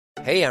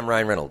Hey, I'm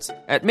Ryan Reynolds.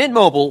 At Mint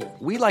Mobile,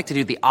 we like to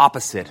do the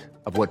opposite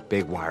of what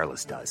Big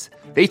Wireless does.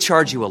 They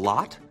charge you a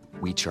lot,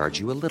 we charge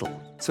you a little.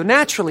 So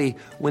naturally,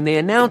 when they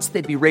announced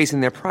they'd be raising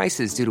their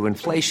prices due to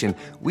inflation,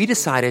 we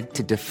decided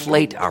to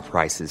deflate our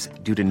prices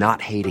due to not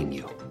hating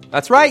you.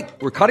 That's right.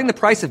 We're cutting the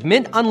price of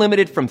Mint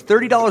Unlimited from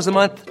 $30 a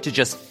month to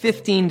just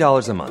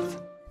 $15 a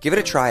month. Give it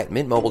a try at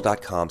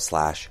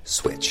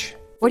mintmobile.com/switch.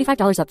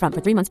 $45 up front for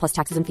 3 months plus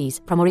taxes and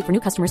fees. Promo rate for new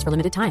customers for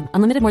limited time.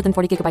 Unlimited more than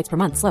 40 gigabytes per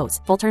month. Slows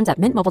full terms at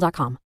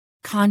mintmobile.com.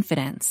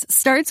 Confidence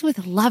starts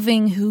with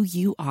loving who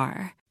you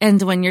are. And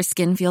when your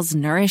skin feels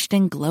nourished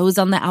and glows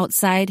on the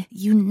outside,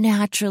 you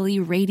naturally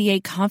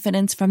radiate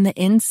confidence from the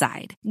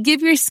inside.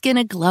 Give your skin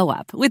a glow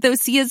up with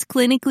Osea's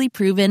clinically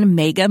proven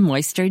Mega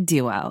Moisture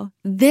Duo.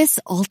 This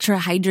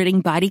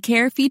ultra-hydrating body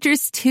care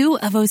features 2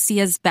 of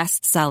Osea's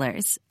best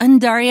sellers,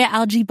 Undaria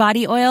Algae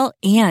Body Oil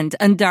and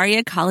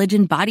Undaria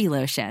Collagen Body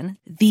Lotion.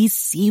 These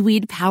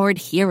seaweed-powered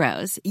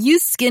heroes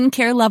use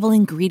skincare-level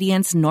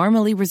ingredients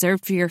normally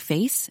reserved for your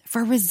face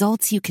for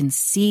results you can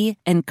see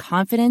and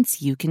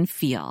confidence you can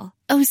feel.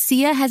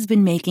 Osea has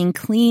been making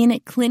clean,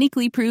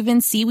 clinically proven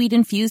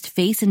seaweed-infused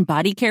face and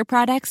body care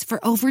products for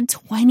over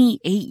 28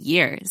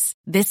 years.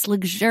 This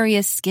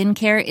luxurious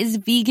skincare is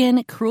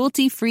vegan,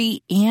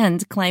 cruelty-free,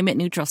 and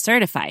climate-neutral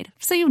certified,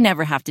 so you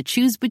never have to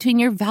choose between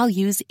your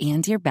values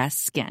and your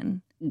best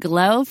skin.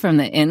 Glow from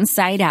the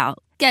inside out.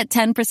 Get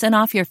 10%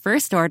 off your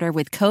first order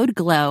with code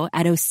GLOW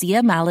at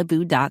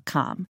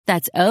OseaMalibu.com.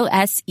 That's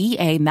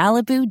OSEA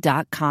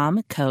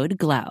Malibu.com, code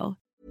GLOW.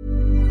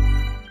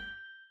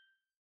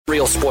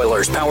 Real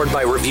spoilers powered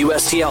by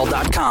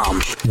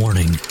ReviewSTL.com.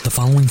 Warning, the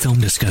following film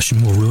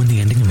discussion will ruin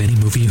the ending of any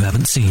movie you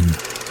haven't seen.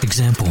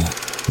 Example,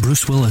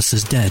 Bruce Willis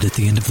is dead at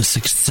the end of The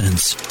Sixth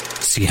Sense.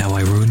 See how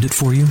I ruined it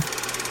for you?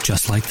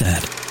 Just like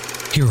that.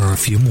 Here are a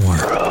few more.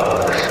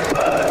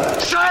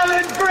 Rosebud.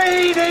 Silent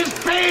breed is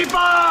people!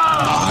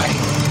 I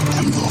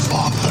am the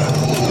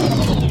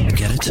father.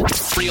 Get it?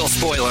 Real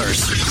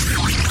spoilers.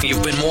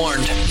 You've been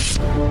warned.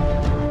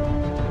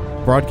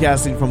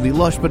 Broadcasting from the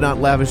lush but not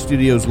lavish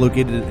studios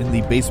located in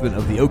the basement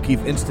of the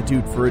O'Keefe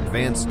Institute for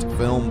Advanced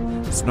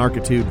Film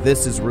Snarkitude,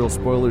 this is Real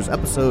Spoilers,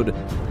 episode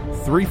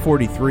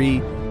 343,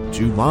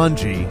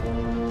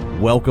 Jumanji,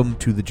 Welcome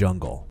to the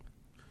Jungle.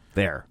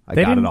 There, I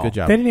got it all. Good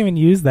job. They didn't even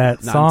use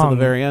that Not song. until the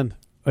very end.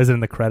 Was it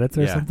in the credits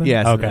or something?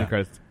 Yes, okay. in the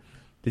credits.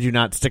 Did you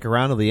not stick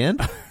around to the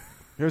end?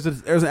 There's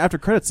an after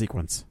credit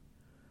sequence.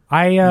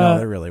 No,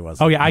 there really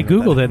wasn't. Oh yeah, I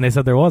googled it and they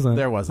said there wasn't.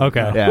 There wasn't.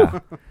 Okay. Yeah.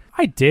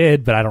 I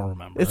did, but I don't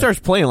remember. It starts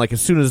playing like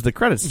as soon as the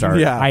credits start.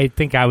 Yeah. I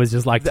think I was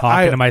just like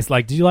talking to myself,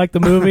 like, "Did you like the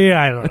movie?"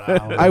 I don't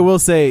know. I will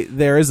say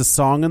there is a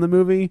song in the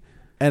movie,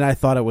 and I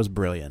thought it was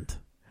brilliant.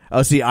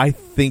 Oh, see, I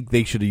think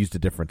they should have used a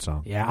different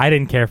song. Yeah, I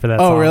didn't care for that.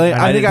 Oh, song. really? And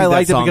I think I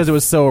liked it song- because it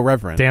was so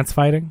irreverent. dance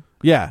fighting.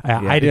 Yeah.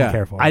 I didn't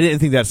care for it. I didn't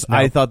think that's. No,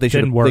 I thought they should.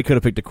 didn't work. They could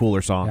have picked a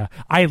cooler song. Yeah.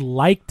 I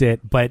liked it,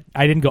 but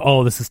I didn't go,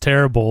 "Oh, this is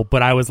terrible."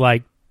 But I was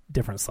like,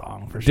 different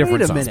song for sure.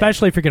 Different song.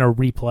 Especially if you're going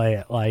to replay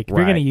it. Like, if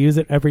you're going to use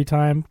it every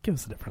time, give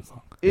us a different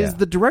song. Is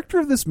the director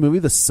of this movie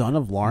the son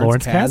of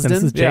Lawrence Kasdan?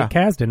 This is Jake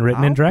Kasdan,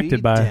 written and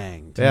directed by.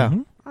 Danged. Yeah.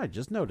 Mhm. I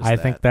just noticed I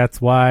think that's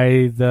why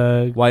it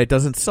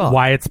doesn't suck.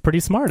 Why it's pretty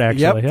smart,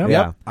 actually. Yep.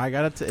 Yeah. I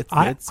got it.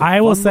 It's I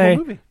a will fun say,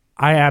 little movie.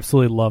 I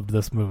absolutely loved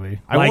this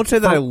movie. I won't say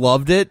that I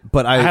loved it,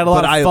 but I had a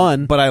lot of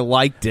fun. But I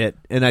liked it,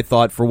 and I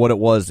thought for what it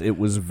was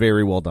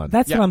very well done.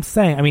 That's what I'm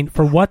saying. I mean,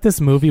 for what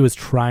this movie was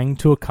trying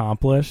to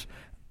accomplish,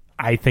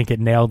 I think it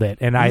nailed it,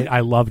 and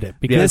I loved it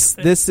because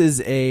this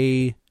is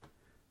a.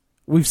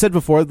 We've said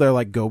before they're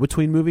like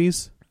go-between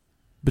movies,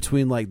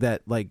 between like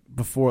that, like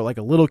before like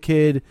a little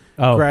kid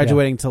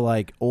graduating to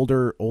like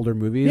older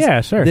movies.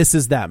 Yeah, sure. This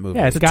is that movie.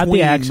 Yeah, it's got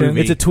the action.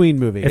 Movie. It's a tween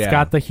movie. It's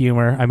got the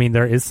humor. I mean,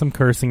 there is some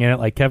cursing in it.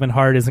 Like Kevin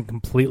Hart isn't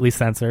completely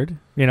censored.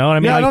 You know what I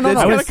mean? Yeah, like, no.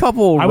 It's got a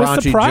couple I was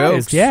raunchy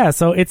surprised. jokes. Yeah,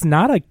 so it's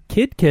not a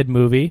kid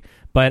movie,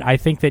 but I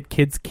think that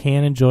kids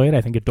can enjoy it.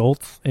 I think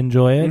adults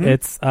enjoy it.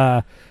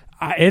 Mm-hmm.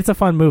 It's a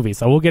fun movie,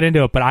 so we'll get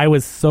into it. But I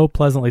was so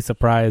pleasantly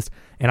surprised,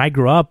 and I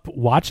grew up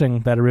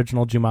watching that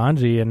original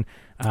Jumanji, and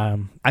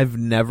I've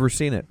never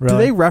seen it. really, Do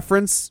they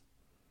reference?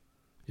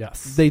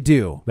 Yes, They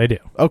do. they do.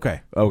 Okay.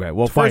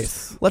 Well,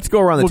 Twice. first, let's go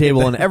around the We'll get table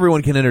there. and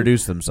everyone can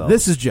introduce themselves.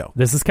 This is Joe.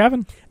 This is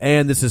Kevin.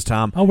 And this is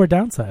Tom. Oh, we're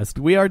downsized.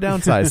 We are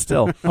downsized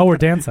still. Oh, we're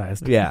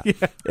downsized. Yeah.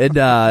 And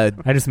I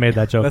just made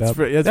that joke That's up.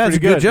 pretty, that's a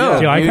good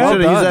joke. Yeah. You Well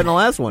should have used done. that in the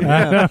last one.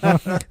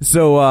 Yeah.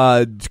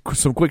 So,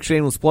 some quick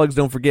shameless plugs.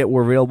 Don't forget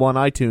we're available on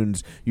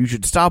iTunes. You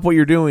should stop what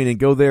you're doing and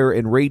go there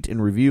and rate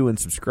and review and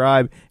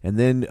subscribe. And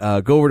then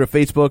go over to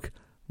Facebook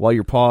while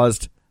you're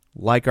paused.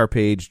 Like our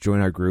page, join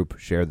our group,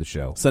 share the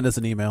show. Send us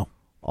an email.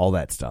 All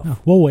that stuff. Oh,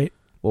 we'll wait.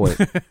 We'll wait.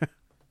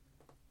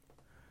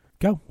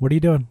 Go. What are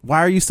you doing? Why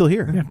are you still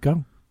here? Yeah,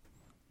 go.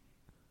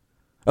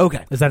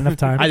 Okay. Is that enough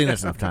time? I think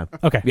that's enough time.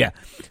 Okay. Yeah.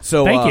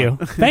 So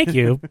Thank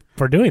you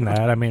for doing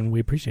that. I mean, we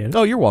appreciate it.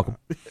 Oh, you're welcome.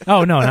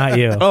 Oh, no, not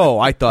you. Oh,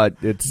 I thought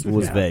it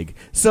was vague.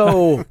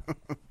 So,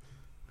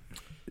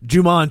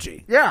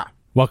 Jumanji. Yeah.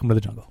 Welcome to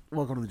the jungle.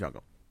 Welcome to the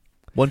jungle.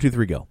 1, 2,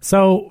 3, go.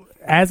 So,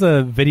 as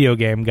a video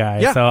game guy,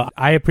 Yeah. so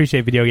I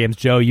appreciate video games.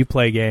 Joe, you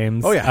play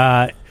games. Oh,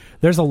 yeah.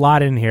 there's a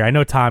lot in here. I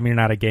know, Tom, you're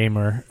not a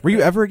gamer. Were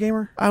you ever a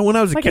gamer? When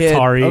I was a like kid.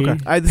 Atari,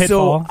 Okay.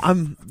 Pitfall.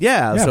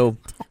 So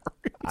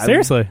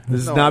Seriously,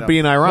 this is not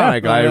being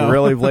ironic. Yeah, I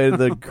really played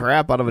the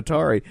crap out of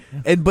Atari,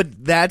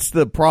 but that's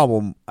the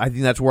problem. I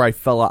think that's where I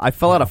fell out. I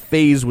fell out of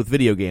phase with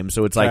video games.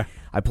 So it's like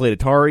I played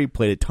Atari,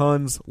 played it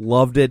tons,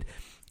 loved it,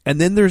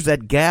 and then there's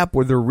that gap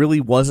where there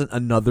really wasn't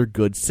another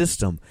good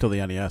system till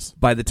the NES.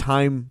 By the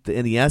time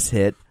the NES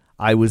hit,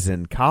 I was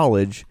in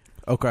college.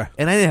 Okay,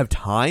 and I didn't have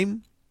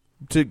time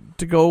to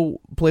go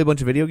play a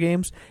bunch of video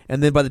games,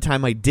 and then by the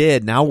time I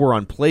did, now we're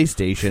on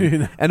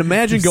PlayStation. And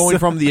imagine going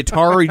from the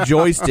Atari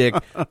joystick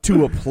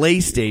to a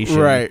PlayStation,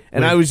 right?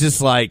 And I was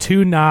just like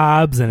 2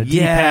 knobs and a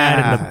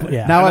D-pad.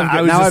 And Now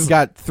I've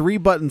got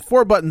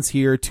 4 buttons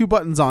here, 2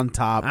 buttons on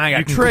top. I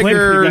got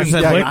triggers.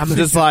 I'm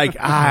just like,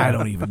 I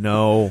don't even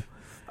know.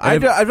 I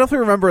definitely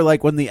remember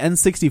like when the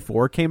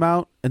N64 came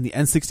out and the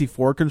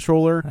N64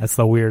 controller. That's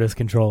the weirdest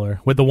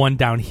controller with the one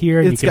down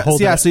here. And you can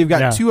hold so you've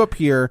got 2 up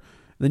here.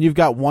 Then you've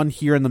got 1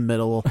 here in the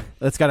middle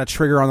that's got a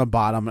trigger on the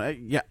bottom.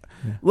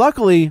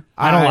 Luckily,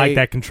 I don't like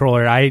that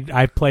controller.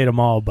 I played them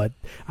all, but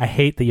I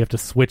hate that you have to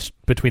switch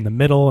between the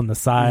middle and the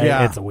side.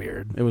 Yeah. It's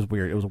weird. It was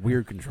weird. It was a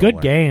weird controller.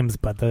 Good games,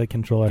 but the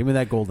controller. Give me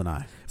that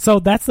GoldenEye. So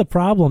that's the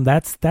problem.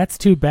 That's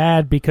too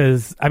bad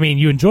because, I mean,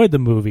 you enjoyed the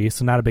movie,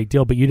 so not a big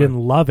deal, but you didn't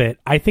love it.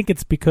 I think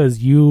it's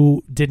because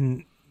you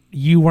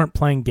weren't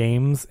playing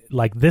games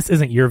like this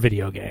isn't your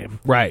video game.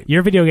 Right.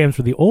 Your video games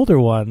were the older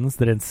ones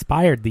that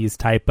inspired these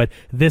type, but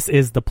this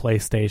is the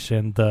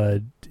PlayStation,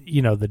 the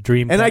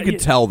dream. And I could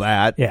tell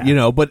that,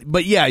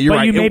 but yeah, you're but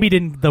right. You maybe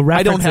didn't, the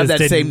references I don't have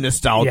that same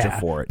nostalgia yeah,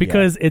 for it.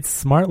 Because it's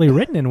smartly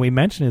written, and we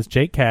mentioned is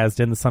Jake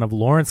Kasdan, the son of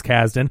Lawrence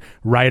Kasdan,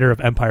 writer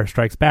of Empire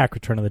Strikes Back,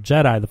 Return of the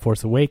Jedi, The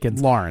Force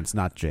Awakens. Lawrence,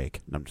 not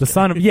Jake. No, the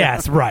son of,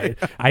 yes, right.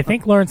 I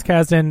think Lawrence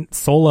Kasdan,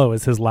 Solo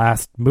is his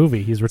last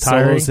movie. He's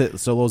retiring.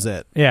 Solo's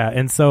it. Yeah,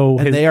 and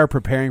they are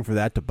preparing for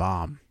that to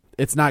bomb.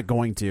 It's not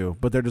going to,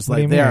 but they're just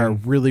like, they are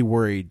really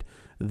worried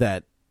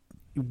that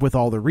with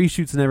all the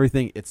reshoots and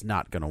everything, it's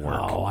not going to work.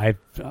 Oh,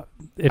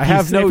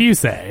 if you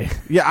say.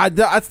 Yeah, I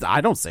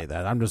don't say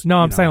that. I'm just. No,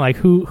 I'm saying like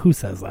who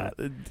says that?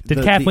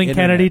 Did Kathleen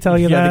Kennedy tell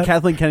you that? Yeah,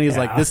 Kathleen Kennedy is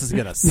like, this is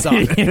going to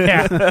suck.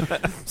 Yeah.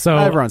 So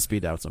everyone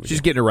speed out.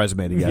 She's getting her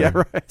resume together.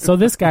 Yeah, right. So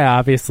this guy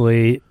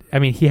obviously, I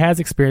mean, he has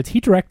experience.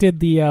 He directed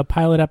the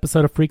pilot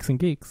episode of Freaks and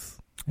Geeks.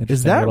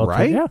 Is that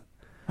right? Yeah.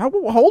 How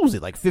old was he?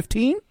 Like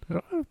 15?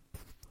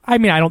 I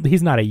mean,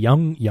 he's not a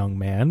young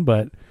man,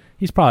 but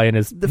he's probably in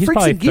his. He's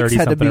probably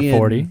 30-something or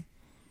 40.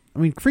 I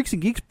mean, Freaks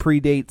and Geeks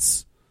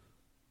predates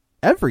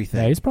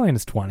everything. Yeah, he's probably in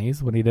his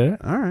 20s when he did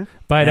it. All right,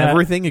 but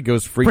everything it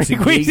goes Freaks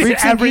and Geeks,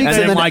 and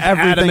then like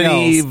Adam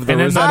and Eve.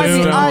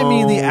 I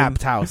mean the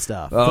Apatow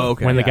stuff. Oh,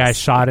 okay. When the guy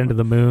shot into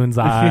the moon's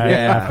eye.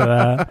 After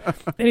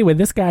that. Anyway,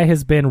 this guy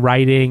has been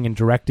writing and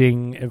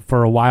directing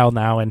for a while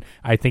now, and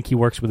I think he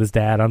works with his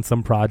dad on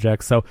some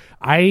projects. So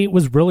I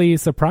was really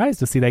surprised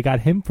to see they got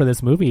him for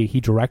this movie.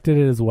 He directed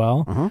it as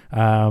well.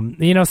 Uh-huh.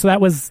 So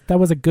that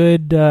was a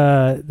good.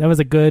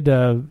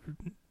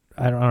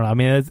 I don't know. I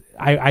mean,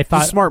 I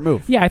thought it's a smart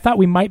move. Yeah, I thought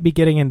we might be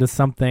getting into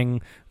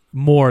something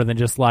more than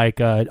just like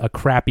a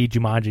crappy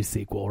Jumanji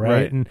sequel,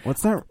 right? And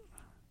what's that?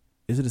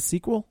 Is it a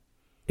sequel?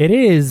 It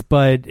is,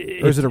 but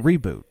or is it a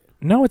reboot?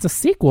 No, it's a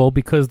sequel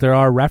because there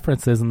are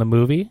references in the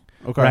movie.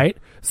 Okay. Right?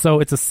 So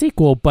it's a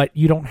sequel, but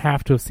you don't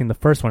have to have seen the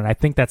first one. And I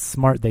think that's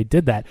smart they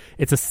did that.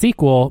 It's a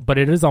sequel, but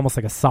it is almost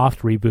like a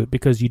soft reboot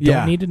because you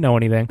don't need to know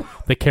anything.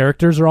 The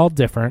characters are all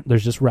different.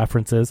 There's just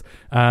references.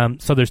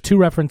 So there's 2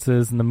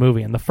 references in the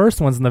movie. And the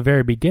first one's in the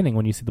very beginning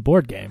when you see the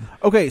board game.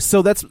 Okay,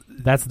 so that's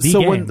the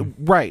game.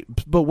 Right.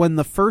 But when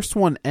the first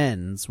one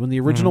ends, when the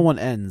original one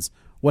ends,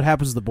 what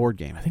happens to the board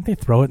game? I think they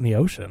throw it in the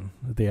ocean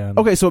at the end.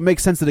 Okay, so it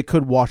makes sense that it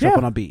could wash up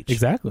on a beach.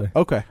 Exactly.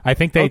 Okay. I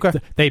think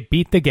they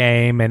beat the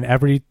game and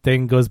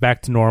everything goes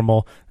back to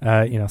normal.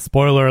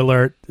 Spoiler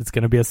alert, it's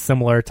going to be a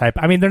similar type.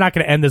 I mean, they're not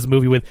going to end this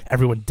movie with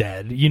everyone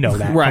dead. You know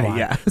that. Right,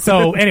 yeah.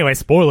 So anyway,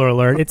 spoiler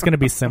alert, it's going to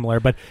be similar.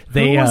 But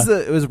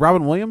it was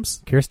Robin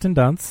Williams? Kirsten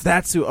Dunst.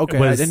 That's who, okay.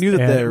 I knew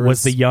that there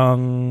was the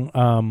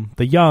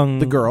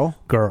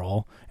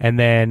girl. And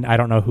then I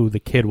don't know who the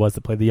kid was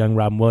that played the young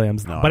Robin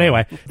Williams. No, but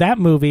anyway, that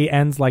movie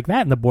ends like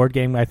that, and the board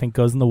game, I think,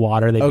 goes in the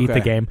water. They beat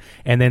the game.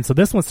 And then, so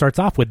this one starts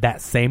off with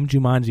that same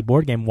Jumanji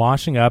board game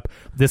washing up.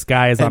 This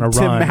guy is on a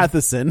Tim run.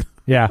 Matheson.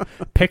 Yeah.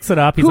 Picks it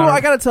up.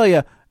 I got to tell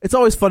you, it's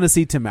always fun to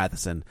see Tim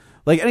Matheson.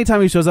 Like,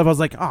 anytime he shows up, I was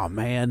like, oh,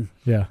 man.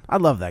 Yeah. I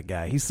love that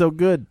guy. He's so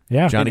good.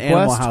 Yeah. Johnny Quest.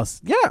 Animal House.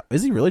 Yeah.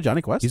 Is he really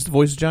Johnny Quest? He's the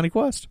voice of Johnny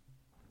Quest.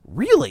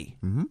 Really?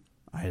 Mm-hmm.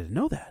 I didn't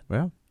know that.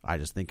 Well, I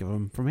just think of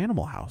him from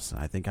Animal House, and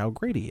I think how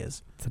great he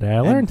is. Today I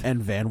learned.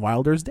 And Van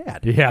Wilder's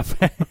dad. Yeah.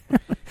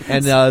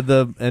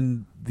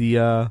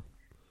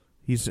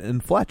 he's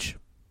in Fletch.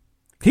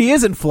 He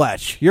is in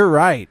Fletch. You're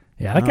right.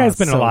 Yeah, that guy's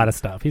been in a lot of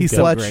stuff. He's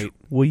so great.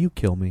 Will you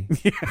kill me?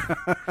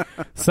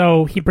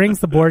 So he brings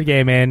the board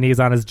game in. He's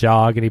on his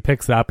jog, and he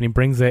picks it up, and he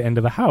brings it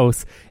into the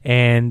house.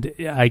 And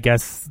I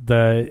guess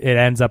it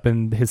ends up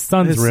in his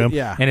son's room.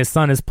 Yeah. And his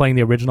son is playing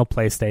the original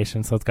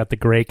PlayStation, so it's got the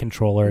great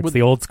controller. It's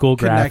the old school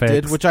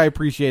graphics, which I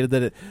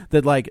appreciated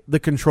that like the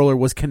controller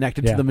was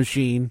connected to the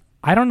machine.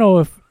 I don't know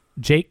if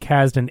Jake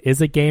Kasdan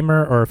is a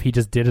gamer or if he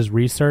just did his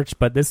research,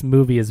 but this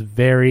movie is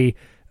very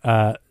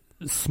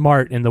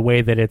smart in the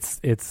way that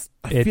it's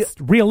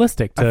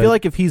realistic. I feel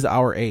like if he's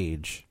our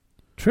age,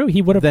 true,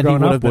 he would have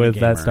grown up with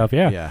that stuff.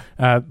 Yeah.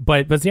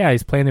 But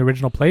he's playing the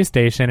original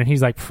PlayStation, and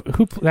he's like,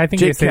 "Who?" I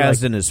think Jake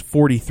Kasdan is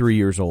 43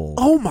 years old.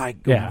 Oh my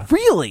god! Yeah.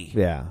 Really?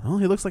 Yeah. Well,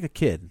 he looks like a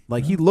kid.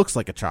 Like he looks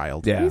like a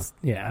child. Yeah.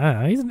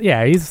 I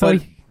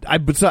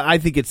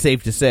think it's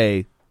safe to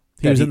say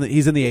he's in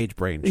the age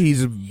range.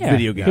 He's a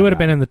video game. He would have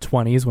been in the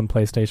 20s when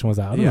PlayStation was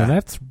out. Yeah. I mean,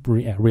 that's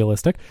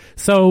realistic.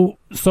 So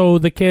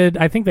the kid,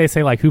 I think they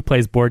say like, who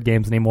plays board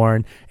games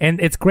anymore?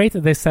 And it's great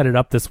that they set it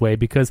up this way,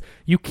 because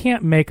you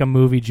can't make a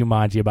movie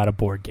Jumanji about a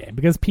board game,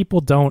 because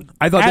people don't.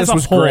 I thought as this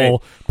was a whole,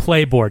 great.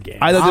 Play board games.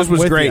 I thought this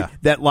was great. Ya.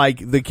 That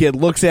like the kid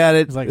looks at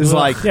it, is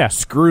like,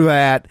 screw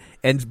that,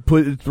 and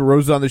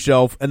throws it on the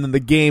shelf, and then the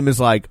game is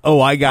like,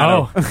 I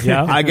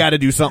gotta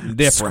do something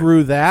different.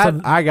 Screw that.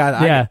 So, I got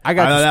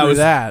to screw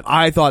that.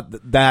 I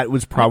thought that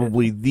was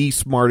probably the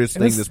smartest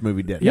thing this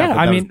movie did. Yeah,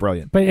 I mean, was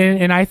brilliant. But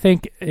and I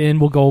think, and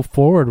we'll go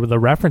forward with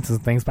the references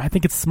and things, but I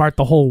think it's smart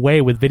the whole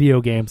way with video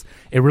games.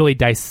 It really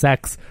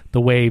dissects the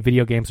way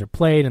video games are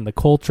played and the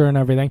culture and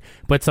everything.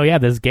 But so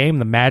this game,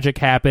 the magic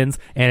happens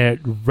and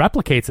it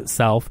replicates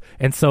itself,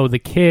 and so the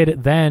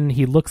kid then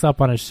he looks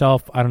up on his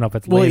shelf. I don't know if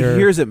it's later. Well, he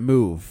hears it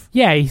move.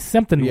 Yeah,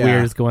 something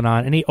weird is going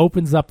on, and he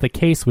opens up the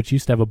case, which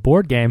used to have a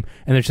board game,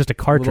 and there's just a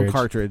cartridge. Little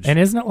cartridge. And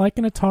isn't it like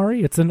an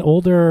Atari? It's an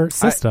older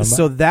system.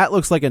 So that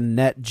looks like a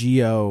Net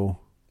Geo.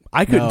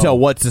 I couldn't tell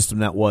what system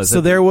that was. So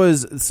there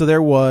was.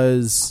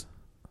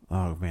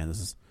 Oh man, this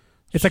is.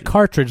 It's a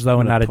cartridge though,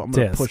 and not a disc. I'm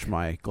gonna push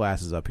my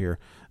glasses up here.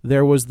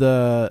 There was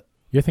the.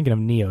 You're thinking of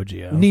Neo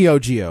Geo. Neo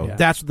Geo. Yeah.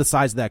 That's what the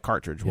size of that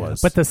cartridge was.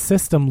 But the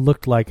system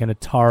looked like an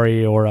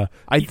Atari or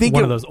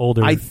one of those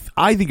older.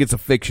 I think it's a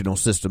fictional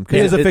system.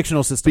 It is a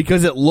fictional system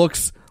because it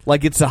looks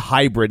like it's a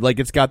hybrid. Like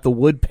it's got the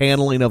wood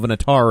paneling of an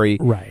Atari,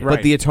 right?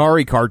 But the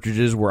Atari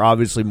cartridges were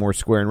obviously more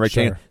square and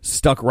rectangular,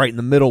 stuck right in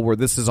the middle, where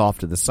this is off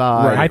to the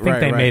side. Right. I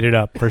think they made it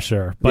up for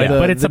sure.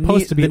 But it's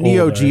supposed to be. The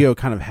Neo older. Geo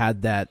kind of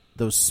had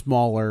those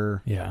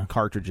smaller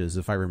cartridges,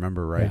 if I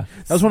remember right. Yeah.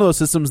 That was one of those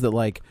systems that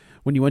like.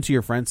 When you went to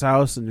your friend's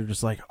house and you're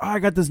just like, I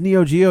got this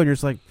Neo Geo, and you're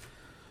just like,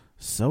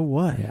 so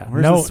what? Yeah.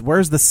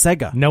 Where's the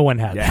Sega? No one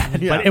had that,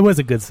 but it was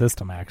a a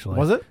system,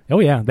 Was it? Oh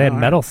yeah, they had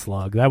Metal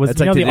Slug. That was that's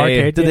like the today,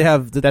 arcade. Did they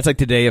have? That's like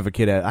today of a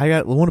kid.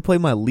 I want to play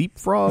my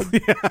Leapfrog.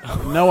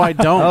 No, I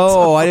don't.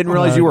 Oh, I didn't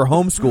realize you were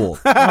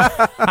homeschooled.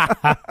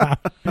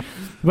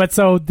 But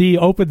so the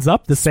opens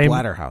up the same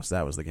Splatterhouse.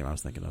 That was the game I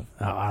was thinking of.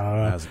 Oh, I don't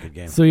know. That was a good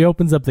game. So he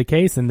opens up the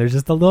case and there's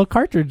just a little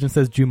cartridge and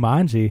says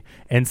Jumanji,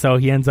 and so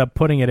he ends up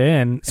putting it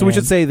in. So we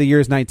should say the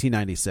year is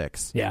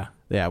 1996. Yeah.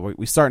 Yeah,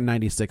 we start in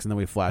 96 and then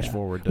we flash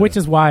forward. Which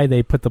is why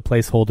they put the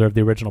placeholder of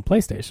the original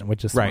PlayStation,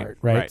 which is smart,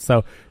 right?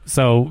 So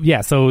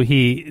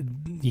he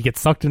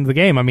gets sucked into the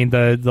game. I mean,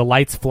 the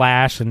lights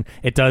flash and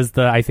it does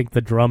I think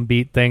the drum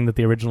beat thing that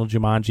the original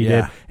Jumanji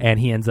did, and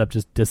he ends up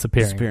just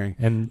disappearing.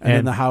 And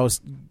then the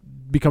house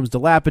becomes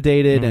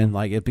dilapidated and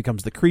like it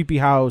becomes the creepy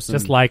house.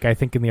 Just like I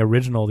think in the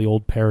original, the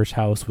old parish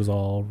house was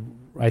all.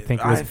 I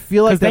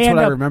feel like that's what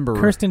I remember.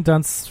 Kirsten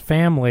Dunst's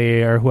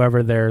family or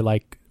whoever, they're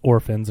like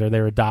orphans or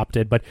they're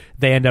adopted, but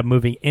they end up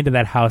moving into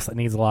that house that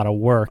needs a lot of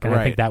work, and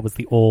I think that was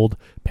the old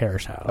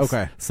parish house.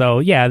 Okay, so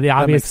yeah,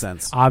 that makes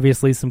sense.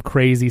 Obviously, some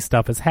crazy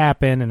stuff has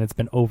happened, and it's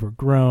been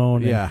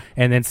overgrown.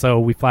 And then so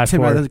we flash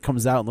forward. Tim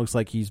comes out and looks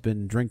like he's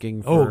been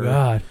drinking. For, oh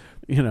God.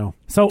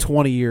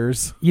 20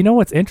 years. You know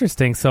what's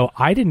interesting? So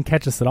I didn't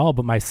catch this at all,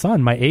 but my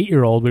son, my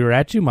 8-year-old, we were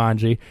at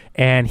Jumanji,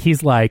 and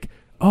he's like,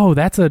 oh,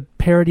 that's a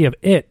parody of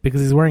It,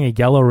 because he's wearing a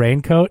yellow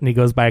raincoat and he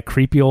goes by a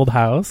creepy old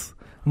house.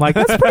 I'm like,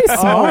 that's pretty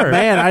smart. Oh,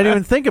 man, I didn't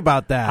even think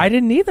about that. I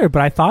didn't either,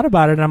 but I thought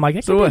about it, and I'm like,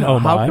 it could be an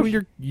homage. How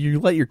come you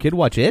let your kid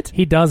watch It?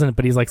 He doesn't,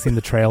 but he's like seen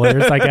the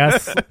trailers, I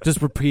guess.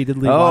 Just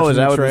repeatedly watching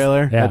the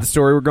trailer. Is that the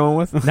story we're going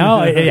with?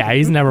 No,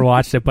 he's never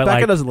watched it. But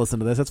Becca doesn't listen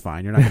to this. That's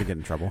fine. You're not going to get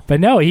in trouble. But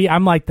no,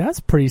 I'm like, that's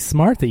pretty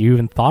smart that you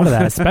even thought of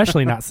that,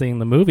 especially not seeing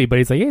the movie. But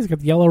he's like, he's got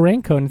the yellow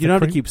raincoat. And you don't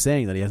have to keep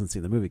saying that he hasn't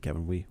seen the movie,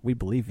 Kevin. We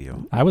believe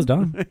you. I was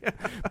done.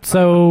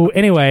 So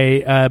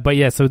anyway, but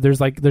yeah, so there's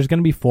going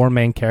to be 4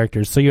 main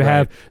characters. So you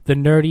have the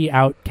nerdy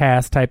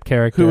outcast type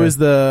character, who is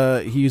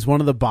he's one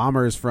of the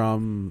bombers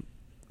from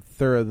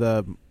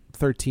the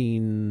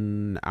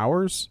 13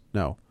 Hours.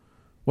 No,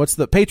 what's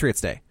the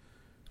Patriots Day?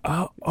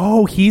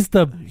 Oh, he's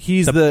the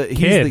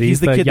kid. He's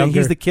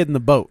the kid in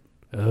the boat.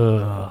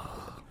 Ugh.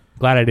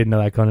 Glad I didn't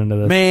know that going into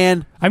this.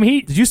 Man, I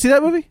mean, did you see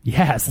that movie?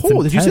 Yes.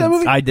 Oh, did you see that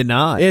movie? I did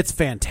not. It's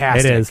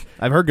fantastic. It is.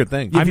 I've heard good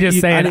things. I'm just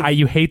saying,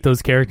 you hate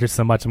those characters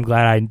so much. I'm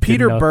glad I.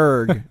 Peter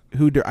Berg,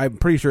 who I'm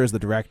pretty sure is the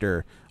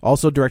director,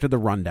 also directed The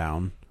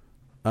Rundown.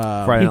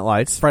 Friday Night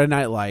Lights. Friday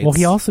Night Lights. Well,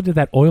 he also did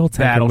that oil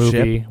tanker Battleship.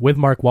 movie with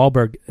Mark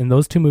Wahlberg, and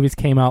those two movies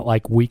came out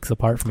like weeks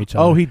apart from each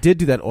other. Oh, he did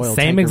do that oil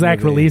Same tanker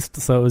exact movie. release,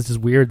 so it was just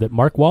weird that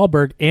Mark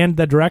Wahlberg and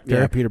the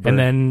director, Peter Berg. and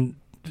then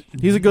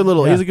he's a good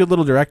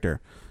little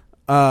director.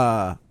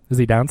 Is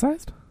he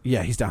downsized?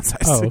 Yeah, he's downsized.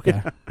 Oh,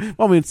 okay.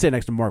 Well, I mean, sit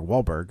next to Mark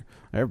Wahlberg.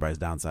 Everybody's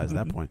downsized at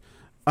that point.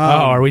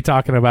 Are we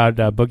talking about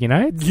Boogie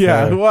Nights?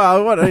 Yeah. Or-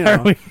 Well, what you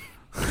know.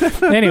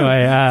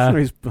 Anyway,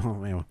 Oh,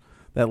 man.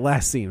 That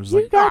last scene was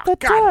like, got the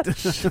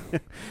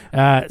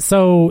God.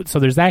 so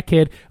there's that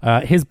kid.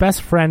 His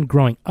best friend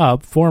growing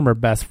up, former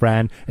best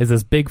friend, is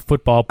this big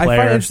football I player.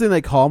 find it interesting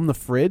they call him the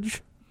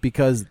Fridge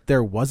because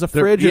there was a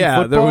fridge in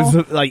football. there was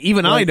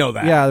I know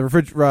that. Yeah, the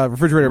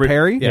refrigerator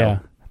Perry. yeah.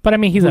 But I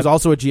mean, He was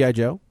also a G.I.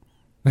 Joe.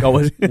 Oh,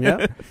 was he?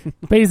 Yeah.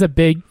 but he's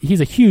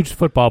a huge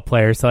football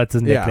player, so that's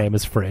his Yeah. nickname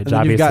is Fridge. And then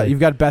Obviously, you've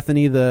got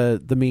Bethany,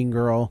 the mean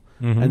girl,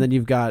 Mhm. and then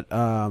you've got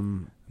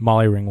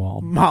Molly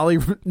Ringwald.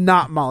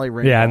 not Molly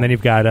Ringwald. Yeah, and then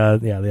you've got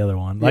the other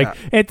one. Like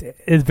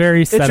it's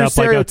very set your up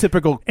like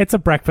stereotypical. it's a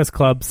Breakfast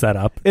Club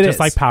setup, It just is.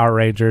 like Power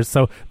Rangers.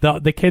 So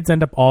the kids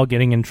end up all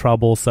getting in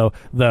trouble. So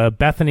the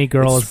Bethany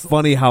girl It's is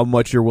funny how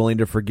much you're willing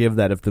to forgive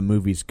that if the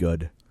movie's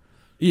good.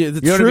 Yeah,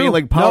 that's You know true. what I mean?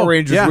 Like Power No,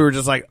 Rangers, yeah. we were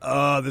just like,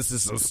 oh, this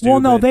is so stupid. well,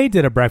 no, they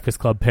did a Breakfast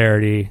Club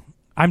parody.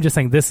 I'm just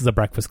saying this is a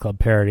Breakfast Club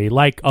parody,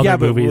 like other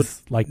but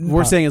movies. Like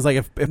we're saying is like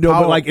if No,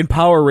 Power, but like in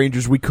Power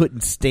Rangers, we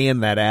couldn't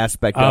stand that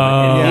aspect of it.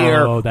 Oh, And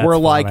here, that's we're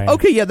like, funny.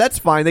 okay, yeah, that's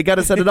fine. They got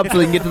to set it up so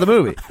they can get to the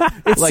movie.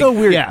 it's Like, so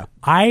weird. Yeah.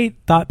 I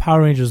thought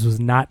Power Rangers was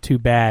not too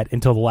bad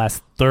until the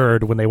last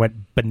third when they went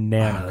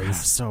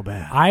bananas. so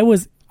bad. I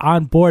was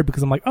on board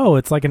because I'm like, oh,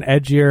 it's like an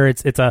edgier,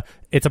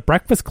 it's a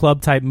Breakfast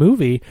Club type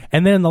movie,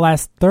 and then in the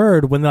last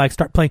third when they like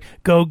start playing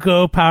Go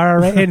Power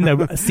Rangers, and the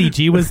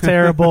CG was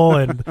terrible,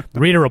 and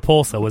Rita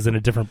Repulsa was in a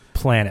different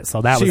planet, so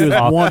that She was was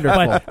awful.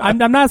 wonderful. But I'm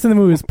not saying the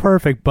movie was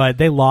perfect, but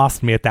they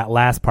lost me at that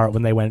last part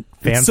when they went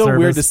fan It's so service,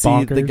 weird to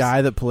see the bonkers.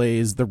 guy that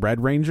plays the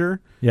Red Ranger.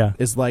 Yeah.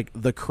 is like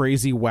the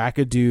crazy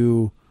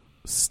wackadoo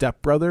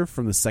stepbrother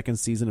from the second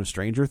season of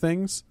Stranger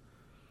Things.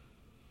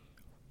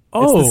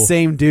 Oh, It's the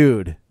same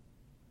dude.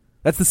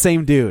 That's the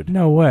same dude.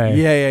 no way.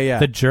 Yeah.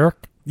 The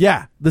jerk,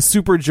 Yeah, the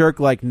super jerk.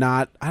 Like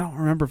not. I don't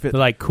remember if it. the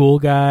like cool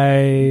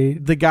guy.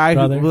 The guy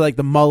brother. who with like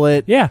the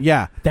mullet. Yeah.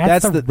 yeah.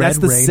 That's the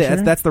Red Ranger?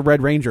 That's the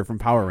Red Ranger from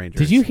Power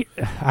Rangers. Did you?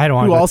 I don't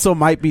want Who to. also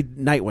might be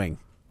Nightwing.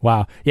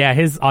 Wow. Yeah,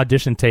 his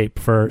audition tape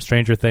for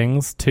Stranger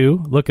Things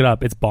 2, look it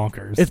up. It's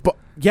bonkers.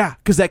 Yeah,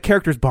 because that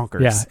character's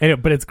bonkers. Yeah,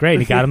 but it's great.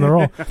 He got him the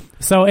role.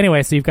 So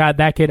anyway, so you've got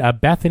that kid.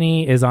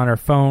 Bethany is on her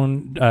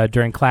phone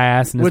during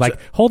class and is like,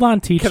 hold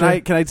on, teacher.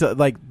 Can I tell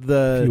like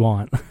if you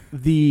want.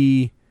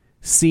 the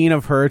scene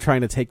of her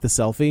trying to take the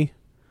selfie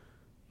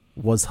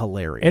was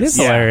hilarious. It is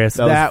hilarious.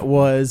 That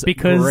was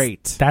because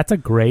great. that's a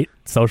great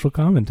social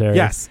commentary.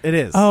 Yes, it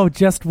is. Oh,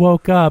 just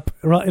woke up.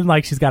 And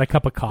like she's got a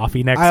cup of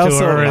coffee next I to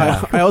her.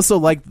 and- I also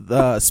like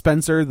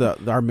Spencer,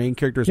 our main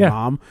character's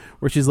mom,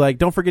 where she's like,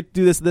 "Don't forget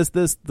to do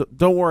this.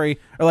 Don't worry."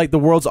 Or like, "The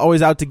world's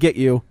always out to get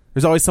you.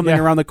 There's always something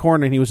around the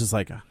corner." And he was just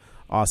like,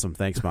 "Awesome,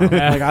 thanks, mom."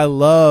 Like I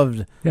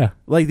loved. Yeah.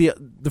 Like the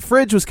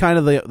Fridge was kind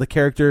of the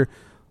character,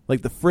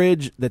 like the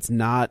Fridge that's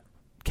not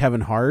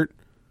Kevin Hart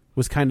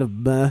was kind of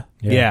meh.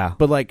 Yeah.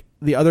 But like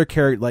the other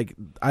character, like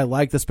I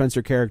like the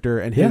Spencer character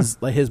and his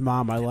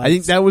mom. I like. I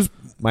think that was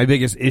my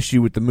biggest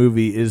issue with the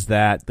movie is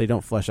that they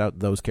don't flesh out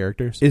those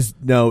characters. is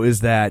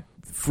that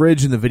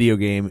Fridge in the video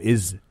game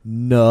is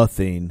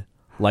nothing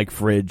like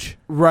Fridge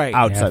Right.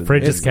 outside. Yeah,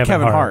 Fridge of is the Kevin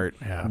Kevin Hart.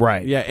 Hart. Yeah.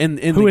 right. Yeah, in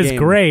Who the is game.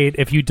 great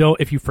if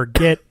you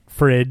forget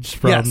Fridge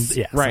from Yes.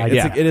 Right.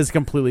 I- It is a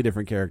completely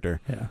different character.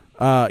 Yeah.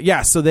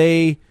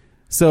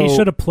 So he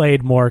should have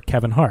played more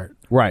Kevin Hart.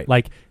 Right.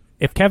 Like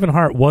if Kevin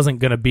Hart wasn't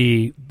going to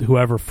be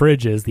whoever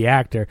Fridge is, the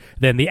actor,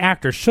 then the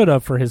actor should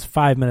have, for his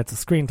 5 minutes of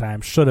screen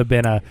time, should have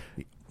been a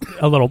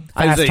little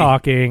fast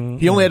talking.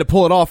 He only had to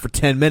pull it off for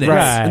 10 minutes. right.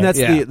 Right. And that's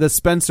Yeah. the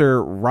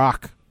Spencer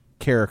Rock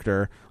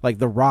character. Like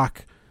the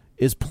Rock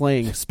is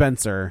playing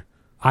Spencer.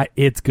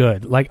 It's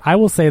good. Like I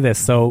will say this.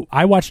 So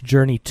I watched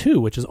Journey 2,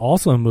 which is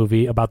also a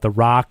movie about the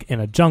Rock in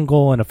a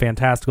jungle in a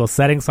fantastical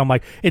setting. So I'm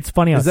like, it's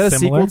funny how Is that a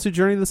similar. sequel to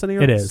Journey to the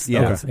Center? It is.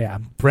 Yeah. It is. Yeah.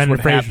 That's Brendan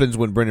what Fraser. happens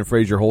when Brendan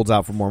Fraser holds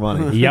out for more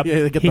money. Yep. Yeah,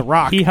 they get The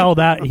Rock. He held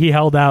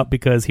out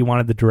because he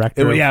wanted the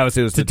director It was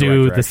to the do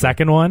director, the actually.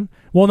 second one.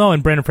 Well, no,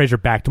 and Brendan Fraser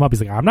backed him up.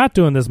 He's like, I'm not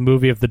doing this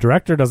movie if the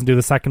director doesn't do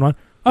the second one.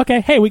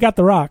 Okay, hey, we got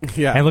The Rock.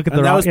 Yeah. And look at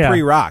The that Rock. was yeah.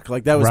 pre-Rock.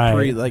 Like that was Right.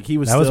 pre. Like he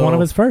was. That was still- one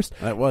of his first.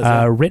 That was.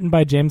 Yeah. Written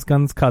by James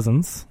Gunn's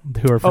cousins,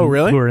 who are from, Oh,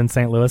 really? who are in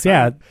St. Louis.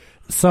 Yeah.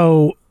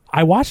 So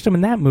I watched him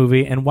in that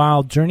movie, and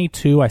while Journey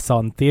 2 I saw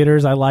in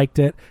theaters, I liked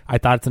it. I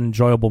thought it's an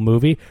enjoyable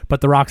movie.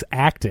 But The Rock's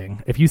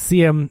acting, if you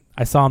see him,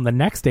 I saw him the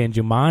next day in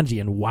Jumanji,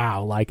 and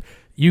wow, like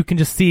you can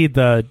just see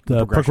the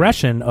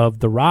progression of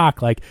The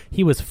Rock. Like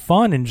he was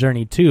fun in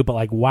Journey 2, but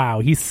like wow,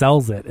 he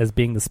sells it as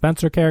being the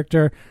Spencer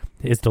character.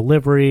 His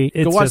delivery,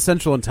 it's Go watch just,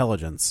 Central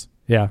Intelligence.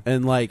 yeah.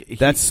 And like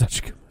That's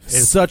such good.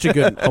 such a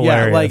good. yeah.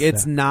 hilarious, Like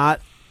it's yeah.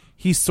 not.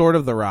 He's sort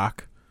of The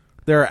Rock.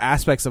 There are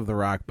aspects of The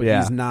Rock, but Yeah.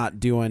 he's not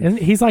doing. And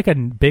he's like a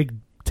big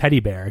teddy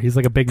bear. He's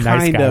like a big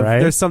nice guy, right?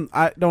 There's some.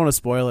 I don't want to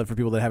spoil it for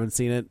people that haven't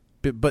seen it,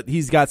 but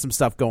he's got some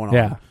stuff going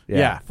on.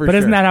 Yeah, for but sure.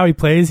 isn't that how he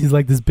plays? He's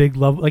like this big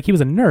love. Like he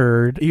was a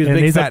nerd. He was a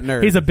big fat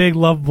nerd. He's a big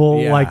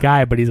lovable like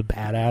guy, but he's a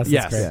badass.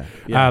 Yes. It's great.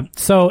 Yeah.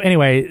 So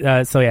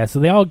anyway, so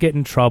they all get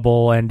in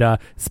trouble, and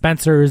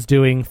Spencer is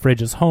doing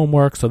Fridge's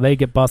homework, so they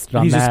get busted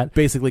on he's that. Just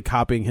basically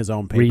copying his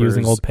own papers,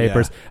 reusing old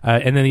papers.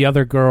 And then the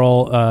other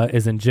girl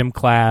is in gym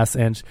class,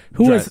 and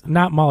who is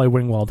not Molly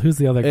Ringwald? Who's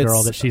the other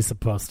girl that she's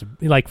supposed to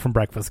be like from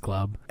Breakfast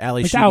Club?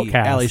 Ali like Sheedy.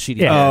 Outcast. Ali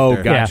Sheedy. Yeah.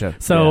 Oh, gotcha. Yeah.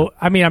 So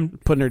I mean, I'm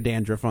putting her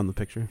dandruff on the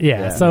picture.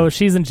 Yeah. So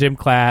she's in gym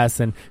class,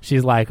 and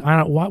she's like, I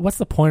don't. What's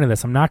the point of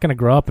this? I'm not going to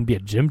grow up and be a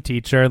gym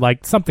teacher.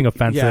 Like something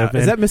offensive. Yeah.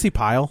 Is that Missy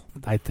Pyle?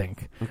 I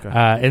think. Okay.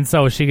 And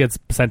so she gets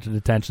sent to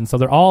detention. So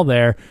they're all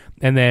there,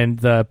 and then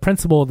the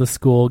principal of the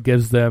school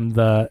gives them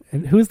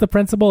who's the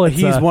principal?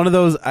 He's one of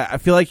those. I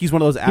feel like he's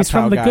one of those. He's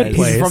from the guys. Good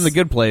Place. He's from the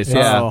Good Place.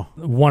 Yeah.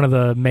 One of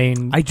the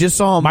main. I just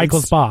saw him.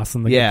 Michael's boss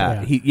in the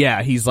Yeah. Good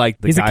Place. He's like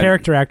the he's guy. a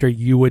character actor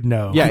you would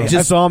know. Yeah. I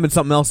just saw him in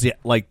something else.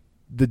 Like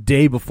the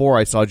day before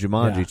I saw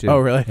Jumanji too. Oh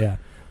really? Yeah.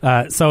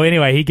 So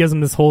anyway, he gives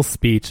them this whole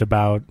speech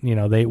about, what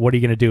are you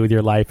going to do with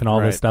your life and all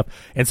this stuff.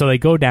 And so they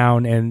go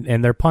down,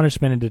 and their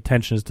punishment in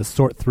detention is to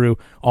sort through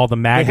all the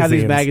magazines. They have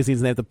these magazines,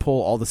 and they have to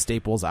pull all the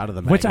staples out of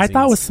the magazines. Which I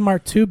thought was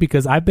smart, too,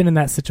 because I've been in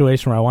that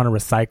situation where I want to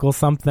recycle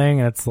something,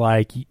 and it's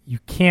like, you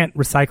can't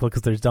recycle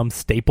because there's dumb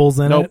staples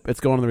in it. Nope,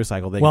 it's going to the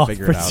recycle. They can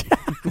figure it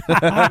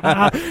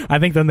out. I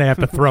think then they have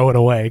to throw it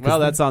away. Well,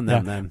 that's on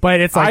them then. But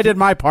it's like, I did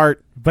my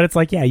part. But it's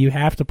like, you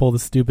have to pull the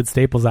stupid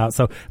staples out.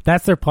 So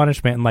that's their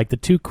punishment. And like the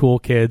two cool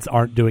kids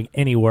aren't doing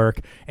any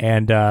work,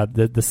 and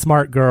the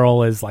smart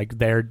girl is like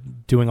they're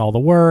doing all the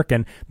work.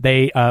 And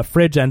they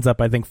Fridge ends up,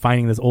 I think,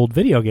 finding this old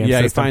video game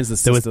system he finds the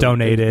that was system.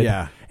 donated.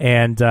 Yeah.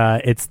 And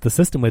it's the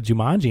system with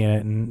Jumanji in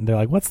it. And they're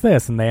like, what's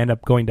this? And they end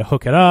up going to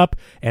hook it up,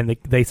 and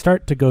they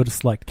start to go to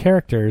select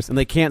characters. And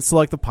they can't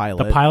select the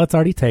pilot. The pilot's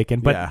already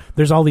taken, but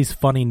there's all these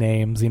funny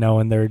names,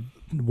 and they're.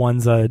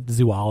 One's a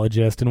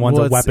zoologist and one's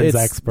a weapons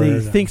expert. He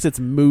thinks it's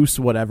moose,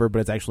 whatever, but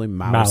it's actually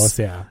mouse. Mouse,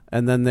 yeah.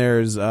 And then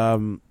there's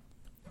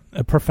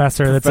a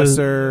professor.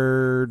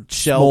 Professor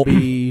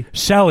Shelby.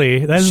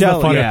 Shelley. That's the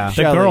funny. Yeah. The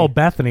Shelley. girl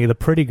Bethany, the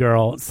pretty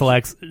girl,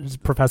 selects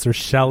Professor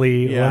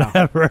Shelley.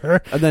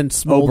 Whatever. And then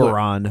Smolder.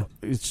 Oberon.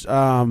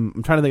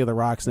 I'm trying to think of the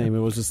Rock's name. It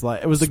was just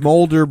like it was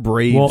Smolder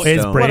Bravestone. Well,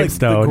 it's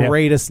Bravestone. The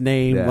greatest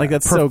name. Yeah. Like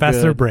that's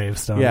Professor so good.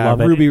 Bravestone. Yeah, Love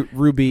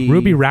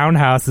Ruby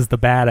Roundhouse is the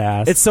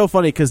badass. It's so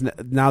funny because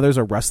now there's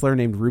a wrestler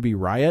named Ruby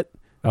Riott.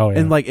 Oh yeah.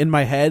 And like in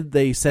my head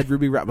they said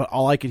Ruby Riott, but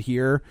all I could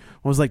hear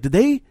was like, did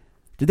they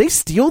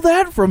steal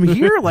that from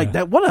here? Like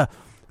that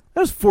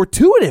was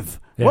fortuitous.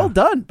 Yeah. Well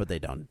done, but they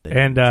don't.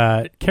 And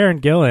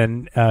Karen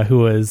Gillan, who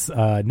was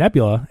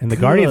Nebula in the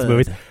Guardians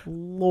movies,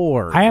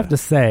 Lord, I have to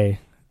say,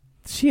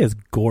 she is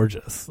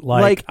gorgeous.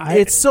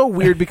 It's so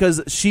weird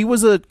because she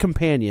was a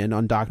companion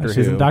on Doctor Who.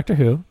 She's in Doctor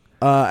Who,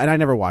 and I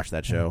never watched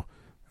that show.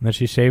 And then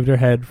she shaved her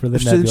head for the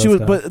Nebula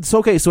stuff. But it's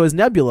okay. So as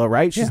Nebula,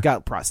 right? She's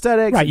got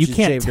prosthetics. Right, you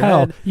can't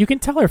tell. Her You can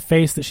tell her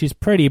face that she's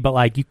pretty, but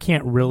like you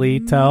can't really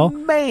tell.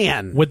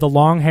 Man, with the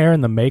long hair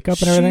and the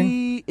makeup and everything,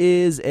 she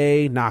is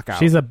a knockout.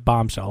 She's a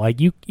bombshell. Like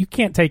you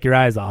can't take your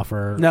eyes off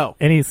her. No,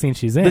 any scene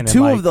she's in. The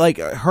two of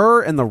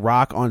her and The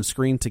Rock on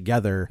screen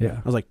together. Yeah,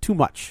 I was like too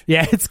much.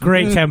 Yeah, it's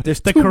great. There's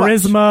the too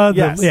charisma. Much.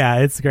 Yes. Yeah,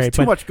 it's great. There's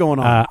too much going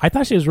on. I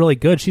thought she was really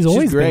good. She's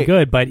always been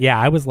good, but yeah,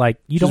 I was like,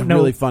 She's don't know.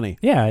 Really funny.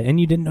 Yeah, and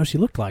you didn't know she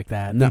looked like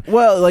that. No.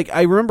 Well, like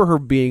I remember her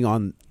being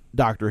on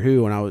Doctor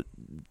Who, and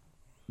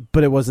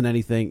but it wasn't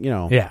anything,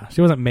 Yeah, she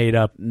wasn't made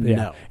up. Yeah.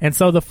 No. And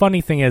so the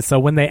funny thing is, so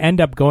when they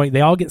end up going,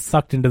 they all get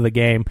sucked into the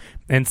game.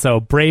 And so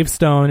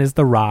Bravestone is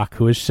The Rock,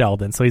 who is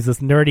Sheldon. So he's this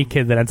nerdy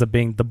kid that ends up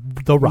being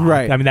the Rock.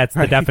 Right. I mean, that's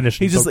the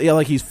definition. He's just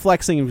he's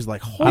flexing, and he's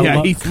like,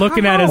 holy he's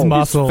looking at his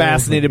muscles. He's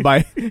fascinated by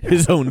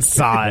his own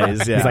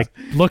size. Yeah. He's like,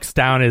 looks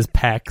down his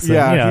pecs.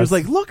 Yeah. And, he was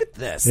like, look at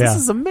this. Yeah. This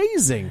is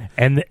amazing.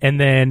 And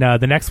then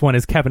the next one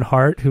is Kevin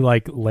Hart, who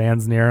like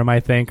lands near him,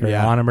 I think, or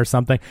on him or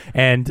something.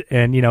 And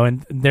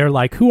they're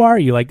like, who are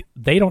you? Like,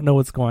 they don't know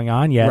what's going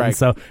on yet. Right. And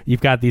so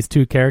you've got these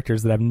two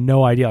characters that have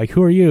no idea, like,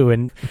 who are you?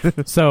 And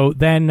so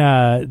then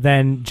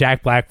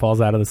Jack Black falls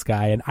out of the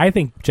sky, and I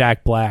think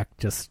Jack Black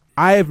just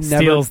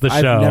steals the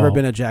show. I've never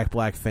been a Jack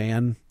Black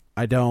fan.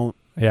 I don't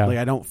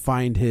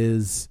find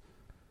his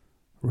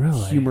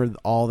humor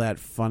all that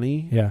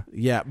funny.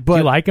 Yeah. But do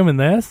you like him in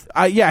this?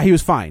 He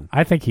was fine.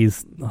 I think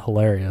he's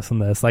hilarious in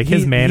this. Like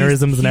his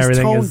mannerisms and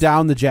everything. He's toned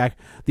down the Jack.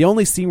 The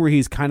only scene where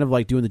he's kind of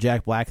like doing the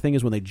Jack Black thing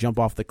is when they jump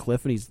off the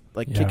cliff and he's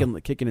like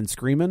kicking and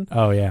screaming.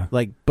 Oh yeah.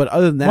 Like, but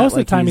other than that, most of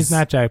the time he's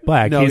not Jack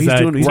Black. No, he's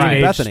doing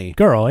teenage Bethany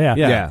girl.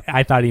 Yeah.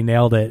 I thought he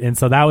nailed it, and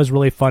so that was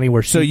really funny.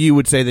 So you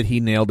would say that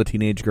he nailed the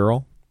teenage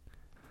girl?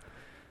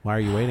 Why are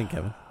you waiting,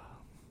 Kevin?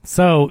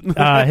 So his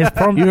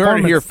you heard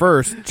it here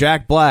first.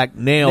 Jack Black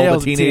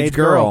nailed the teenage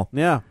girl.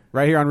 Yeah,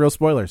 right here on Real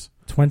Spoilers.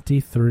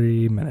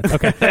 23 minutes.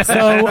 Okay.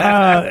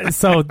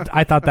 So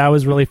I thought that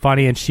was really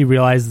funny, and she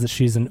realizes that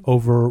she's an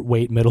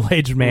overweight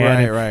middle-aged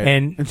man. Right.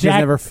 And she doesn't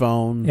have her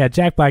phone. Yeah,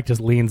 Jack Black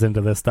just leans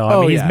into this, though. I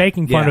mean, he's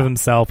making fun of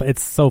himself.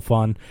 It's so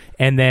fun.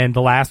 And then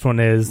the last one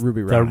is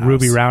Ruby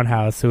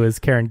Roundhouse, who is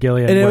Karen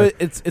Gillan. And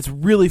it's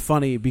really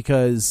funny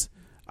because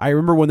I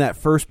remember when that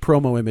first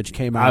promo image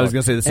came out. I was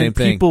going to say the same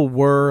thing. People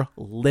were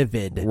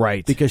livid.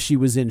 Right. Because she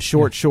was in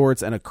short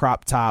shorts and a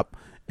crop top.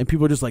 And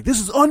people are just like,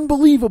 this is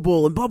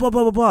unbelievable, and blah, blah,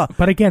 blah, blah, blah.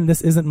 But again,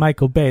 this isn't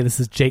Michael Bay. This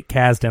is Jake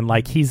Kasdan.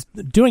 Like, he's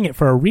doing it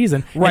for a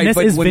reason. Right, and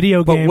this is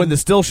video game. But when the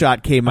still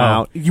shot came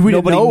out,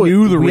 nobody know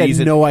knew the we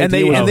reason. Had no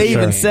idea and they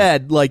even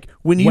said, like,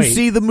 when you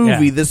see the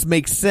movie, this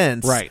makes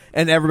sense. Right.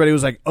 And everybody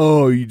was like,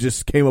 oh, you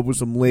just came up with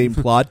some lame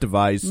plot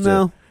device.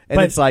 No. And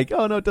it's like,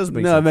 oh, no, it doesn't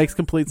make sense. No, it makes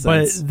complete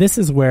sense. But this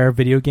is where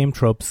video game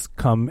tropes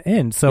come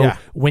in. So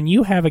when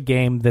you have a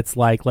game that's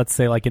like, let's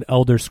say, like an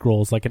Elder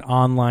Scrolls, like an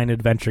online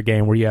adventure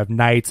game where you have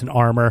knights and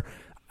armor,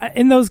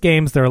 in those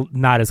games, they're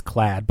not as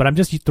clad, but I'm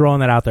just throwing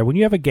that out there. When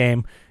you have a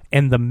game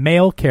and the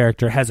male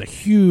character has a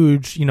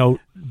huge,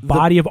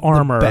 body of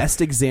armor. The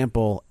best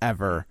example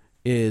ever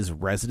is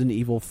Resident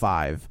Evil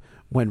 5.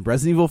 When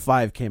Resident Evil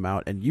 5 came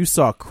out and you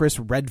saw Chris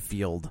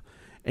Redfield,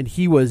 and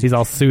he's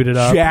all suited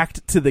up,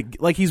 jacked to the,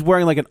 like, he's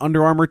wearing like an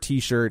Under Armour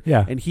t-shirt,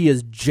 yeah, and he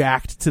is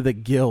jacked to the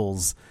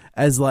gills.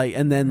 As like,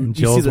 and then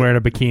Jill's wearing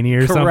a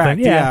bikini or correct, something.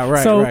 Yeah,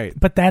 right, so, right.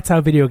 But that's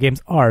how video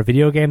games are.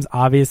 Video games,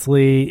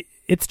 obviously,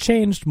 it's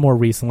changed more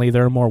recently.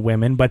 There are more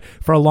women, but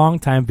for a long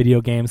time, video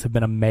games have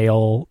been a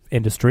male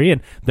industry,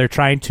 and they're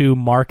trying to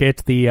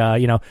market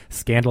the,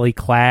 scantily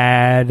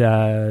clad,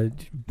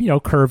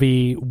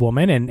 curvy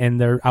woman,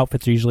 and their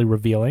outfits are usually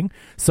revealing.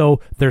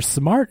 So they're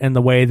smart in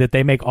the way that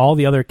they make all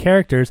the other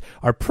characters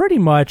are pretty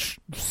much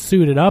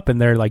suited up in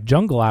their like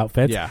jungle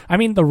outfits. Yeah. I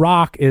mean, The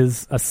Rock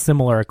is a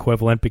similar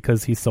equivalent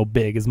because he's so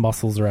big, his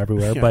muscles are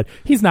everywhere, but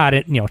he's not,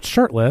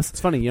 shirtless.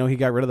 It's funny, he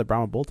got rid of the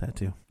Brahma Bull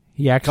tattoo.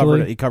 He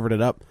actually he covered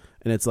it up.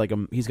 And it's like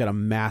he's got a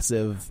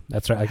massive.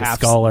 That's right, like a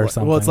skull or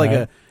something. Well, it's like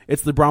right?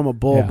 it's the Brahma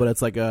Bull, but it's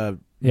like a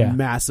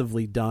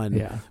massively done.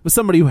 Yeah. With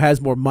somebody who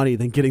has more money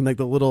than getting like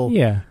the little.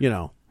 Yeah.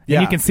 And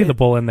you can see the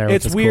bull in there.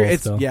 It's which is weird. Cool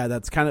it's still.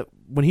 that's kind of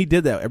when he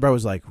did that. Everybody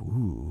was like,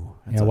 "Ooh,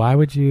 why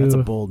would you?" That's a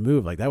bold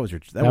move. Like that was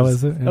your that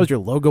was your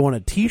logo on a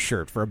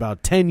T-shirt for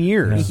about 10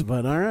 years. Yeah.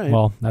 But all right.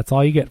 Well, that's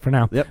all you get for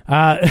now.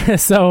 Yep.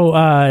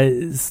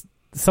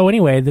 So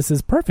anyway, this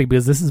is perfect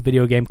because this is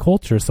video game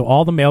culture. So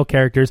all the male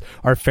characters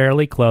are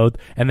fairly clothed,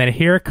 and then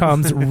here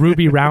comes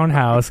Ruby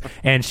Roundhouse,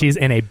 and she's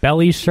in a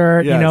belly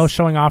shirt,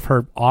 showing off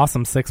her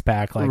awesome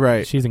six-pack.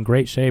 Like she's in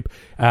great shape,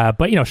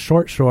 but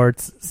short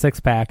shorts,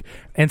 six-pack.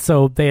 And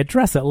so they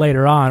address it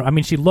later on. I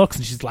mean, she looks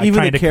and she's like even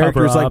trying the to cover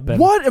character's up. Like,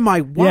 what am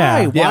I?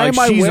 Why? Why am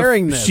I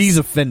wearing this? She's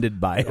offended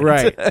by it,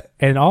 right?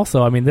 And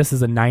also, I mean, this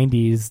is a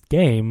 '90s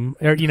game,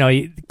 or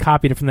he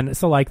copied it from the.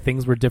 So like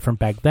things were different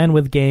back then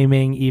with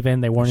gaming.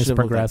 Even they weren't as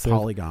progressive. Like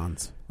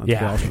polygons. That's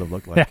what it all should have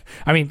looked like. Yeah.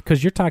 I mean,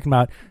 because you're talking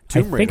about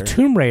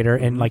Tomb Raider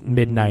in like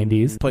mid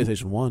 '90s,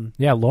 PlayStation 1.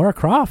 Yeah, Lara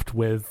Croft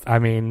with. I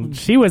mean,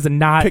 she was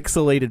not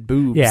pixelated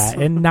boobs. Yeah,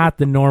 and not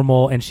the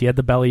normal. And she had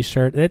the belly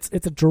shirt. It's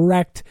a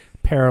direct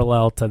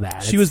parallel to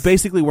that. She was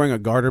basically wearing a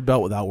garter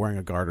belt without wearing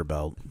a garter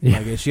belt. Yeah.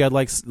 Like, she had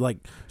like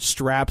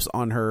straps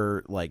on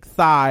her like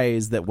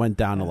thighs that went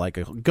down to like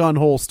a gun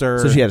holster.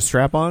 So she had a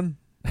strap on?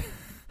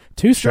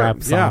 Two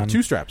straps on. Yeah,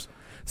 two straps.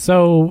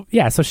 So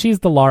she's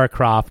the Lara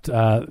Croft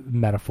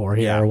metaphor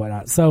here or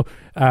whatnot. So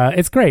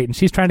it's great, and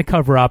she's trying to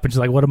cover up, and she's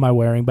like, "What am I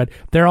wearing?" But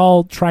they're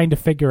all trying to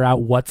figure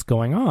out what's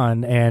going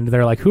on, and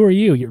they're like, "Who are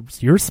you?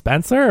 You're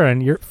Spencer,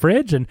 and you're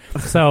Fridge." And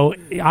so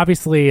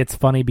obviously it's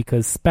funny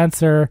because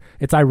Spencer.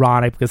 It's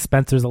ironic because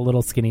Spencer's a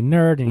little skinny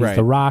nerd, and he's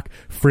The Rock.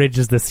 Fridge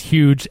is this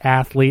huge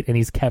athlete, and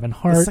he's Kevin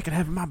Hart. The second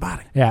half of my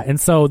body. Yeah, and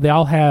so they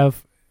all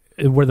have.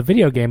 Where the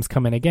video games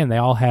come in again, they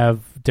all have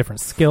different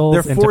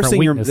skills and different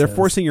weaknesses. They're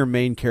forcing your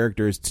main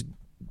characters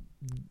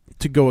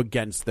to go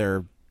against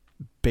their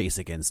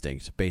basic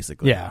instinct,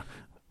 basically. Yeah.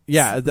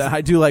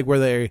 I do like where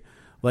they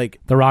like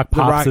The Rock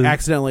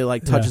accidentally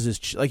like touches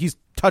his like he's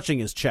touching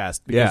his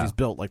chest because he's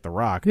built like The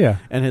Rock. Yeah,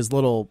 and his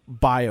little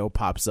bio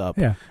pops up.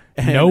 Yeah.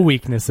 No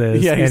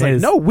weaknesses. Yeah, he's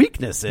like, no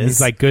weaknesses.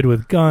 He's like good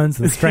with guns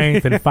and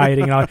strength and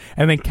fighting and all.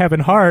 And then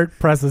Kevin Hart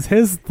presses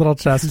his little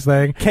chest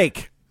thing.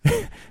 Cake,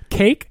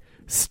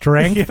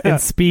 strength, and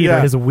speed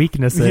are his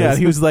weaknesses. Yeah,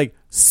 he was like,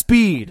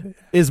 speed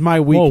is my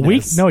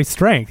weakness. Well, he's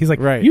strength. He's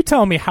like, you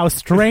tell me how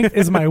strength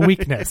is my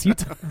weakness.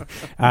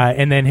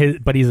 And then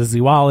but he's a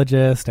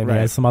zoologist, and he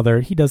has some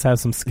other. He does have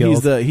some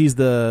skills. He's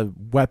the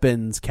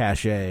weapons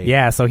cache.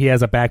 Yeah, so he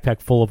has a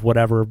backpack full of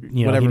whatever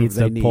he needs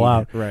to pull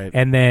out. Right.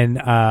 And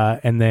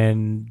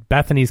then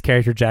Bethany's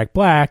character Jack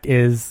Black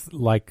is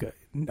like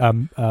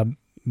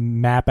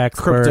map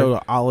expert,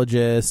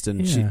 cryptologist,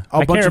 and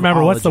I can't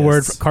remember what's the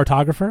word.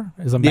 Cartographer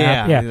is a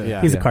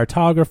map. He's a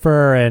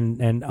cartographer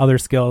and other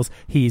skills.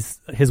 His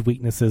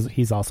weaknesses.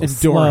 He's also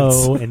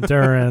slow,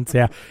 endurance.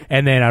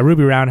 And then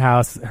Ruby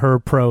Roundhouse. Her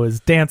pro is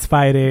dance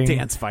fighting,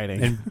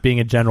 and being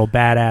a general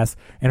badass.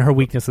 And her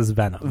weakness is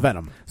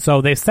venom.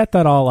 So they set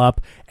that all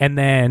up, and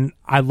then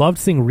I loved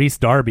seeing Rhys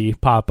Darby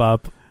pop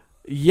up.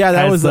 Yeah,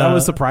 that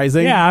was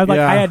surprising. Yeah,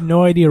 I had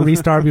no idea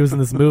Rhys Darby was in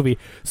this movie.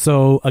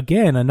 So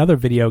again, another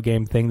video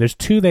game thing. There's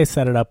two they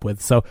set it up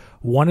with. So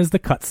one is the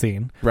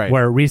cutscene,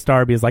 where Rhys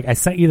Darby is like, "I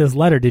sent you this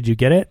letter. Did you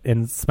get it?"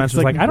 And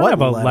Spencer's like, "I don't have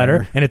a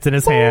letter," and it's in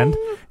his hand.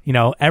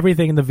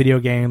 Everything in the video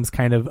games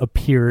kind of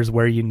appears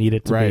where you need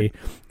it to be.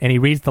 And he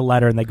reads the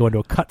letter, and they go into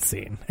a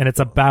cutscene, and it's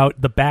about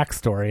the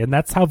backstory, and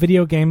that's how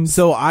video games.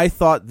 So I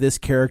thought this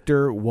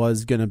character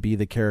was going to be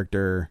the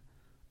character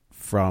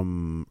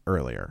from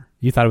earlier.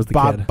 You thought it was the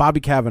kid. Bobby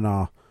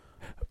Cannavale.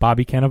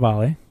 Bobby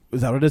Cannavale.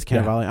 Is that what it is?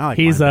 Cannavale? Yeah.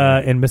 He's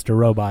in Mr.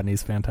 Robot, and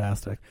he's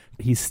fantastic.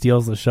 He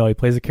steals the show. He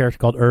plays a character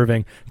called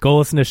Irving. Go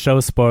listen to show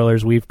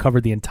spoilers. We've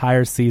covered the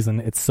entire season.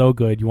 It's so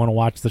good. You want to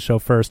watch the show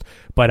first.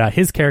 But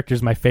his character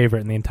is my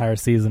favorite in the entire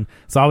season.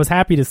 So I was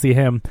happy to see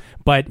him.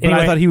 But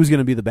anyway, I thought he was going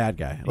to be the bad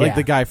guy, like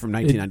the guy from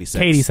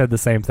 1996. Katie said the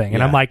same thing.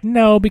 And I'm like,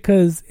 no,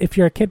 because if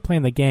you're a kid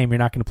playing the game, you're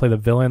not going to play the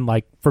villain.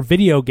 Like, for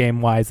video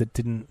game-wise, it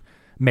didn't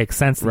make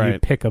sense that you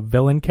pick a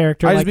villain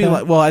character.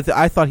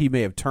 I thought he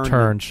may have turned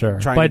trying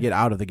to get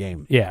out of the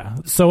game. Yeah.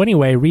 So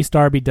anyway, Rhys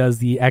Darby does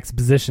the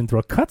exposition through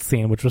a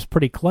cutscene, which was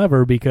pretty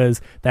clever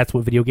because that's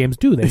what video games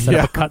do. They set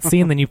up a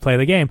cutscene, then you play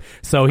the game.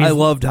 So I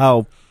loved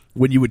how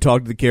when you would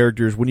talk to the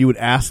characters, when you would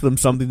ask them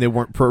something they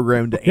weren't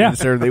programmed to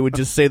answer, they would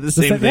just say the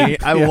same thing.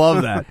 I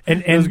love that.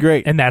 And it was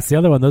great. And that's the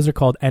other one. Those are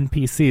called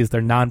NPCs.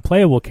 They're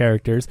non-playable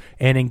characters.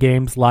 And in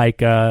games like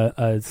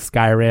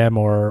Skyrim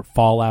or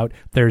Fallout,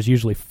 there's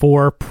usually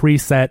 4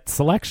 preset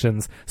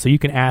selections. So you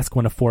can ask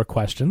one of 4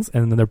 questions,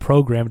 and then they're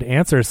programmed to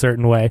answer a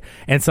certain way.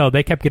 And so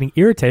they kept getting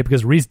irritated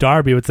because Rhys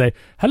Darby would say,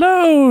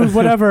 "Hello,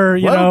 whatever,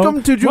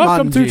 Welcome to Jumanji.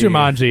 Welcome to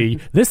Jumanji.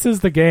 This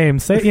is the game."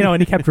 Say,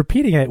 and he kept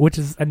repeating it, which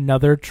is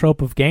another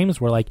trope of games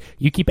where like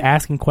you keep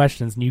asking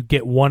questions and you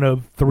get one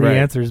of 3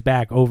 answers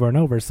back over and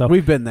over. So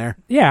we've been there.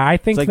 Yeah, I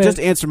think just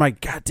answer my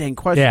goddamn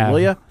question, will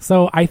you?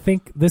 So I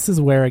think this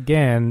is where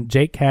again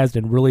Jake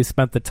Kasdan really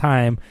spent the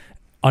time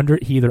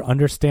he either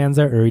understands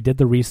it or he did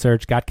the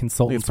research, got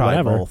consultants,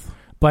 whatever. Both.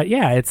 But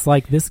yeah, it's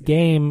like this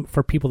game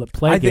for people that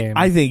play games.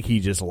 I think he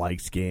just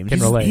likes games.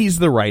 Relate. He's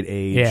the right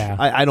age. Yeah.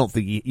 I don't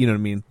think you know what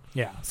I mean?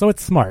 Yeah. So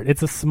it's smart.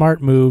 It's a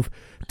smart move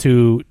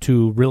to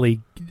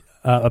really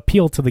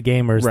appeal to the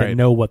gamers that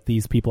know what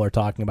these people are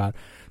talking about.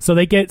 So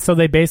we get the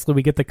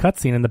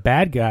cutscene, and the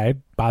bad guy,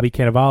 Bobby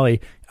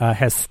Cannavale,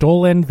 has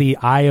stolen the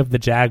eye of the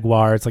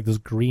jaguar. It's like this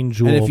green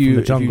jewel from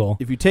the jungle.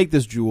 If you take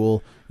this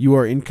jewel, you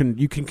are you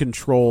can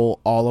control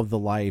all of the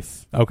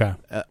life. Okay.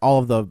 All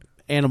of the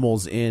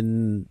animals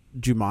in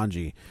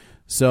Jumanji.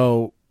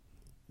 So,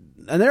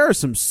 and there are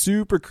some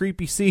super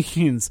creepy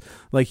scenes.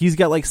 Like he's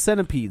got like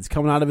centipedes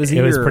coming out of his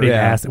ear. It was pretty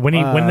nasty. When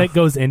it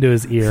goes into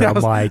his ear, I'm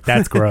like,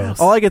 that's gross.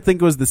 All I could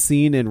think was the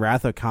scene in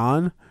Wrath of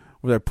Khan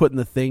where they're putting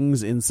the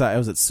things inside.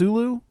 Was it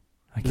Sulu?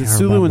 I can't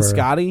Sulu remember. and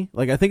Scotty?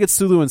 Like I think it's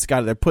Sulu and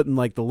Scotty. They're putting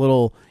like the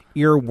little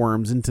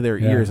earworms into their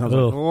ears. And I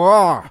was like,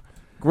 oh,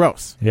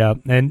 gross. Yeah,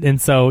 and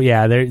so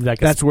they're like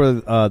that's where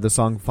the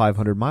song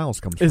 500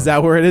 Miles comes from. Is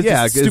that where it is?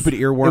 Yeah, stupid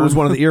earworm. It was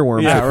one of the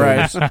earworms. Yeah,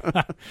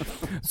 right.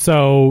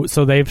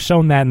 So they've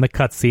shown that in the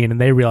cutscene,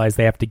 and they realize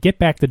they have to get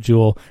back the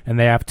jewel, and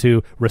they have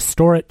to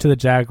restore it to the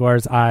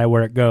jaguar's eye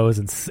where it goes,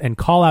 and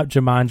call out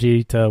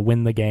Jumanji to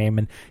win the game.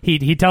 And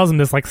he tells them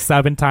this like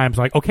 7 times,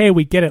 like, okay,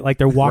 we get it. Like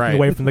they're walking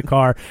away from the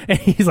car, and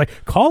he's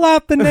like, call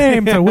out the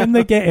name to win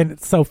the game. And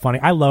it's so funny.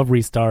 I love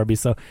Rhys Darby.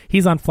 So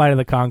he's on Flight of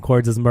the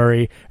Conchords as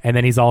Murray, and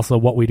then he's also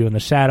What We Do in the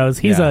Shadows.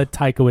 He's a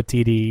Taika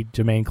Waititi,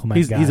 Jermaine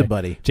Clement guy. He's a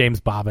buddy.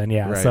 James Bobbin,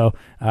 So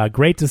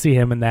great to see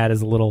him in that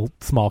as a little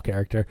small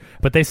character.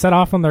 But they set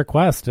off on their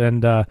quest,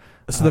 and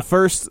so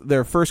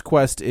their first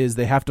quest is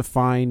they have to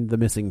find the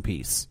missing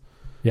piece.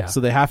 Yeah. So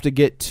they have to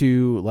get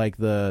to like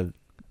the.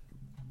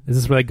 Is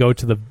this where they go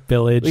to the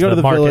village? They go to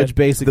the market? village,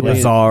 basically. The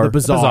bazaar. The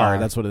bazaar.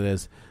 That's what it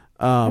is.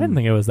 I didn't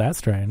think it was that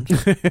strange.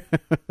 It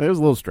was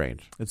a little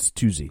strange. It's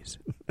 2 Z's.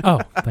 Oh,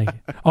 thank you.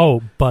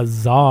 Oh,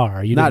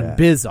 bazaar. Not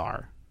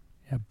bizarre.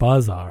 Yeah,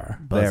 bazaar.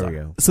 There we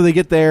go. So they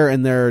get there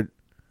and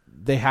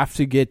they have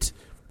to get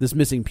this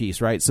missing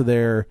piece, right? So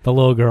they're the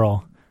little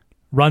girl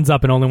runs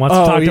up and only wants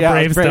to talk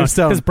to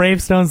Bravestone because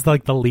Bravestone's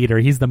like the leader.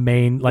 He's the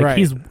main, like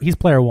he's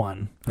player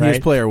 1. Right?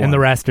 He's player 1, and the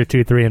rest are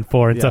 2, 3, and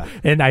 4. And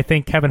and I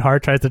think Kevin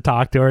Hart tries to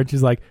talk to her, and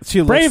she's like,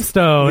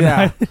 Bravestone.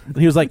 Yeah,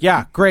 he was like,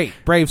 yeah, great,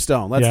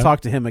 Bravestone. Let's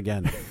talk to him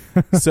again.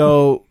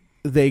 So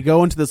they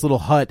go into this little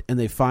hut and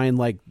they find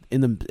like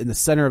in the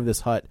center of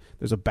this hut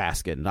there's a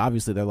basket, and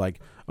obviously they're like,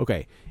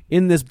 okay,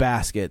 in this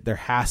basket there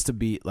has to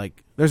be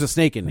like there's a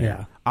snake in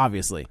here,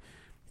 obviously.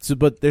 So,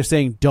 but they're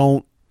saying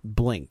don't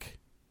blink.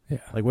 Yeah,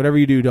 like whatever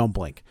you do, don't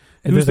blink.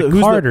 And there's a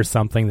card or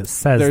something that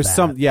says there's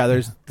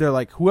that. they're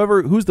like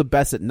who's the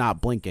best at not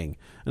blinking,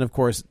 and of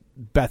course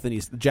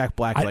Jack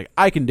Black's like,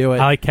 I can do it.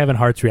 I like Kevin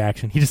Hart's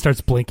reaction. He just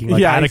starts blinking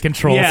out of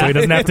control, yeah. so he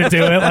doesn't have to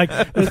do it.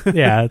 Like,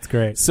 yeah, it's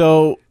great.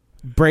 So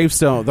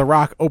Bravestone, the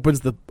Rock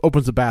opens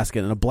the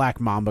basket, and a black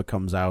mamba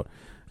comes out,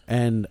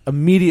 and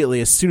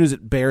immediately, as soon as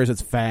it bares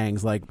its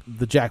fangs, like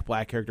the Jack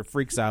Black character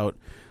freaks out.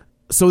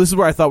 So this is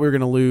where I thought we were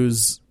going to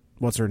lose.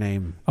 What's her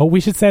name? Oh, we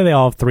should say they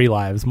all have 3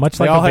 lives, much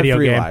like a video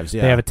game. Lives,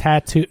 yeah. They have a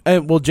tattoo.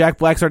 Well, Jack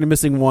Black's already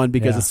missing one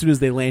because as soon as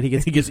they land, he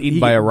gets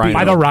eaten by a rhino.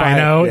 By the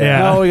rhino, yeah.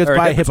 No, he gets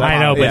by a hippopotamus. I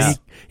know, but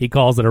he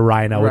calls it a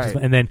rhino. Right.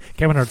 And then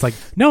Kevin Hart's like,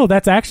 no,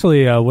 that's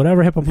actually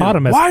whatever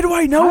hippopotamus. Why do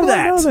I know that?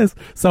 I know this?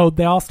 So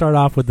they all start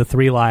off with the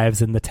 3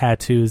 lives, and the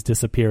tattoos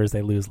disappear as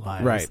they lose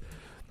lives. Right.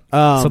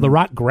 So the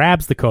Rock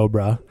grabs the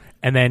cobra,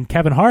 and then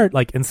Kevin Hart,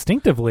 like,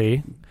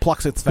 instinctively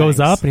plucks its fangs. Goes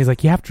up, and he's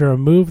like, you have to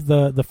remove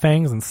the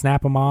fangs and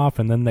snap them off,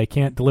 and then they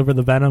can't deliver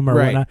the venom or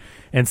whatnot.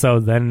 And so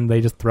then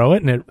they just throw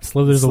it, and it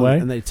slithers away.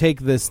 And they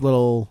take this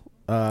little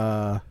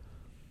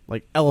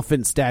like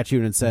elephant statue,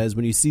 and it says,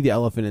 when you see the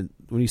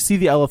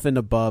elephant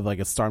above, like,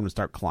 it's starting to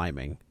start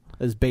climbing.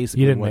 Is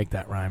basically you didn't make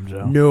that rhyme,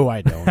 Joe. No,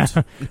 I don't.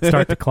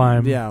 Start to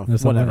climb. Yeah,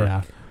 whatever.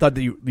 Yeah. Thought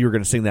that you were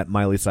going to sing that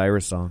Miley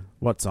Cyrus song.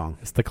 What song?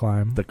 It's The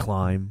Climb. The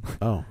Climb.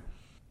 Oh.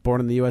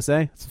 Born in the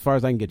USA? That's as far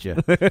as I can get you.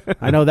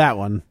 I know that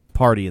one.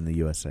 Party in the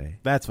USA.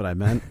 That's what I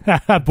meant.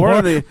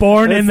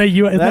 Born in the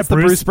USA. That's the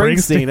Bruce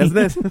Springsteen, isn't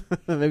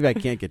it? Maybe I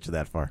can't get you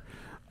that far.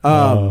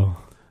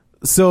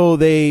 So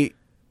this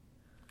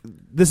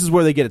is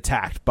where they get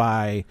attacked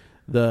by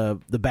the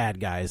bad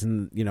guys,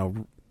 and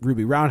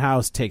Ruby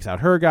Roundhouse takes out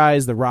her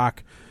guys. The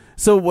Rock.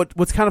 So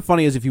what's kind of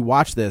funny is if you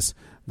watch this,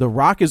 the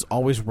Rock is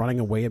always running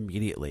away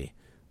immediately.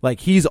 Like,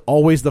 he's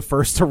always the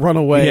first to run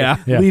away,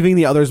 leaving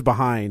the others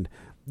behind.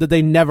 That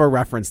they never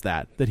reference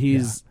that he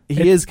is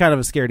kind of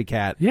a scaredy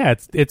cat. Yeah,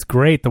 it's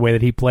great the way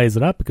that he plays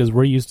it up, because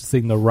we're used to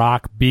seeing The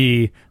Rock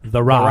be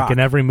the Rock in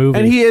every movie,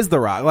 and he is the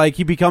Rock. Like,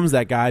 he becomes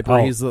that guy,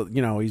 but he's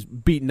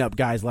beating up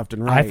guys left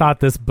and right. I thought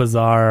this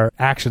bizarre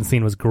action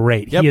scene was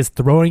great. Yep. He is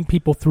throwing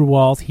people through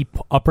walls. He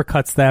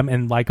uppercuts them,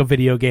 and like a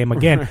video game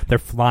again, they're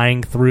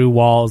flying through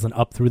walls and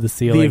up through the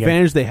ceiling. The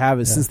advantage they have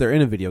is since they're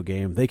in a video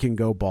game, they can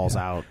go balls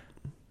out.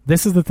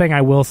 This is the thing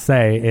I will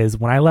say is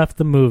when I left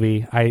the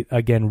movie, I,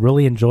 again,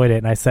 really enjoyed it.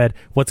 And I said,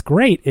 what's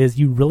great is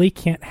you really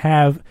can't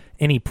have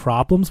any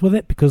problems with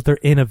it because they're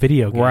in a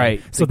video game.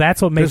 Right. So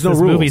that's what makes this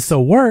movie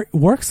so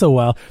work so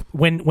well.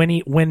 When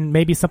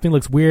maybe something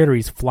looks weird, or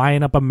he's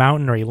flying up a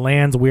mountain, or he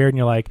lands weird, and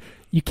you're like,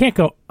 you can't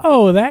go,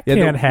 oh, that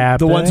can't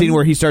happen. The one scene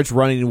where he starts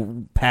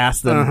running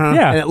past them,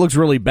 and it looks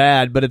really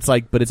bad, but it's a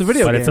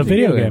video game. It's a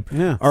video game.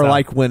 Yeah. Or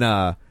like when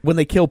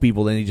they kill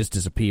people, then he just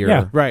disappears.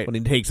 Yeah, right. When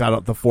he takes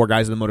out the 4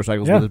 guys in the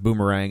motorcycles with his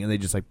boomerang, and they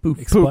just like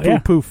poof,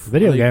 poof.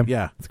 Video game.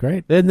 Yeah, it's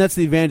great. And that's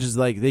the advantage, is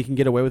like they can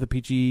get away with a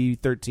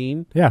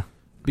PG-13. Yeah.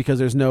 Because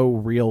there's no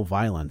real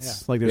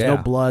violence. Like, there's no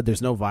blood,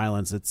 there's no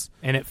violence.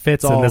 And it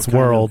fits in this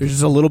world. There's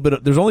just a little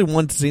bit. There's only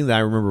one scene that I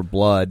remember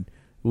blood.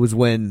 It was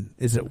when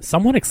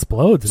someone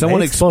explodes.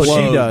 Someone explodes.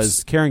 She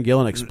does. Karen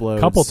Gillan explodes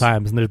a couple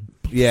times, and there's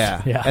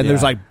and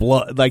there's like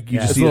blood, like you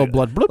just see a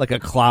little blood, like a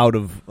cloud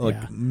of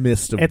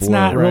mist of blood. It's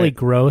not really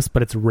gross,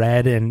 but it's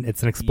red and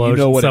it's an explosion.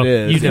 You know what it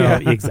is.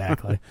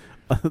 Exactly.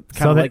 Kind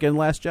of like in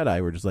Last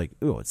Jedi, we're just like,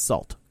 ooh, it's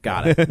salt.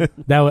 Got it.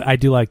 I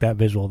do like that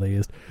visual they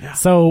used. Yeah.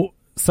 So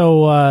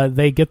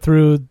they get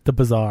through the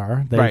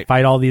bazaar. They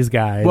fight all these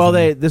guys. Well,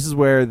 this is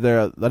where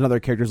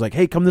another character's like,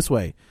 hey, come this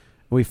way. And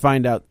we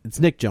find out it's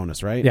Nick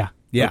Jonas, right? Yeah.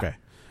 Yeah. Okay.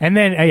 And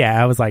then,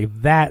 I was like,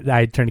 that.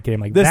 I turned to Kate, I'm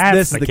like,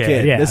 that's the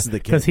kid. Yeah. This is the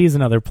kid. Because he's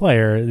another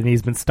player, and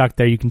he's been stuck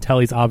there. You can tell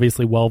he's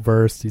obviously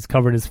well-versed. He's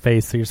covered his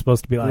face, so you're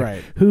supposed to be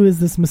like, who is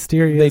this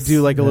mysterious? They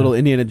do like a little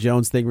Indiana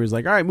Jones thing where he's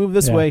like, all right, move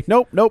this way.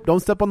 Nope, don't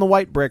step on the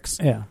white bricks.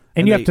 Yeah.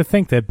 And you have to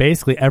think that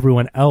basically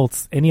everyone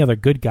else, any other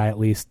good guy at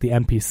least, the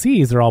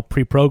NPCs are all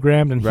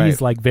pre-programmed, and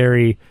he's like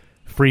very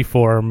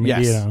freeform.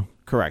 Yes,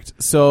 correct.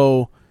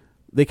 So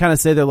they kind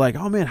of say, they're like,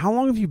 oh man, how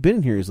long have you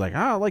been here? He's like,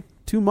 like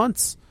 2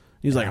 months.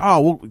 He's like,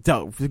 oh,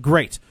 well,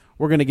 great.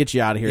 We're going to get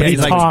you out of here. Yeah,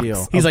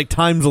 he's like,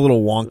 time's a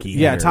little wonky.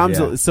 Yeah,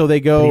 so they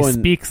go and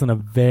speaks in a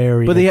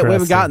very but we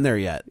haven't gotten there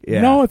yet.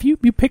 Yeah. No, if you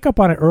pick up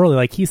on it early,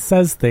 like he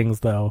says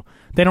things though.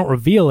 They don't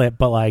reveal it,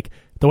 but like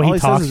the way all he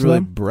says talks is to really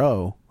them,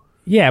 bro.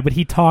 Yeah, but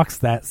he talks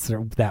that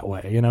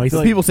way. He's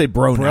like, people say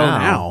bro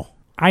now.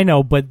 I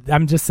know, but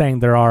I'm just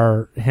saying there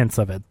are hints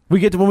of it. When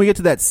we get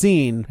to that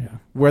scene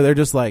where they're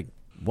just like,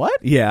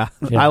 what? Yeah.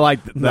 I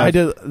like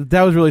that.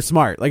 That was really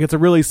smart. Like, it's a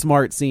really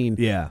smart scene.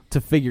 Yeah.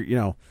 To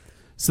figure,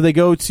 So they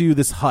go to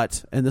this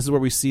hut, and this is where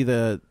we see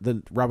the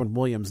Robin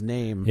Williams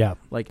name. Yeah.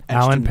 Like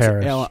Alan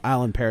Parrish.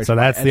 Alan Parrish. So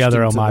that's the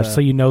other homage. So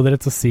you know that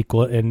it's a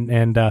sequel.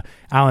 And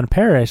Alan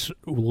Parrish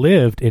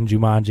lived in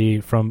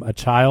Jumanji from a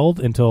child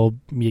until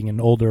being an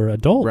older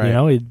adult,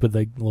 with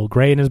a little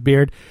gray in his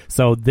beard.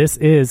 So this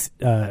is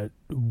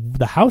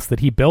the house that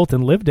he built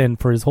and lived in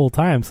for his whole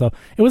time. So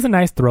it was a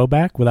nice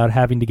throwback without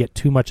having to get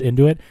too much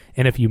into it.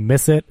 And if you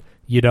miss it,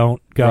 you don't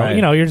go,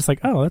 you're just like,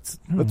 oh, that's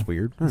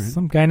weird.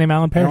 Some guy named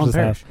Alan Parrish's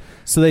house.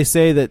 So they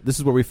say that this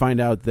is where we find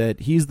out that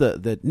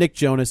that Nick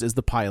Jonas is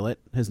the pilot.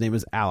 His name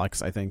is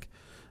Alex, I think.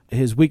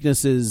 his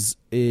weaknesses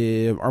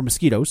are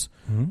mosquitoes,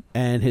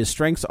 and his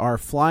strengths are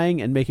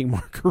flying and making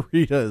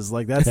margaritas.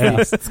 Like that's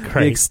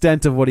the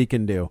extent of what he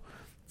can do.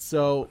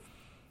 So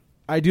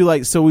I do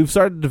like. So we've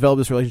started to develop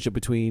this relationship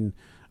between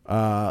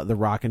The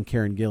Rock and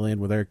Karen Gillan,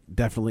 where they're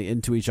definitely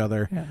into each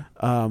other.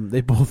 Yeah.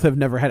 They both have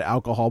never had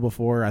alcohol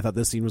before. I thought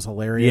this scene was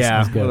hilarious.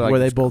 Yeah, where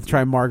they both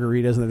try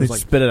margaritas and they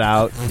just spit it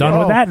out. Done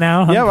with that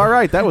now. Huh? Yeah, all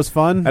right, that was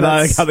fun. And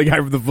I like how the guy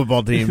from the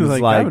football team was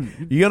like,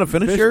 "You gonna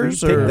finish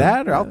yours? Take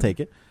that, or I'll take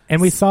it."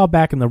 And we saw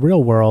back in the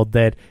real world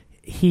that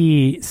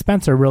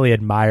Spencer really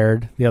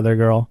admired the other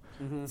girl.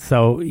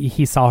 So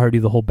he saw her do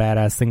the whole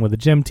badass thing with the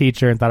gym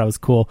teacher and thought it was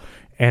cool.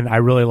 And I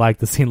really liked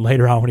the scene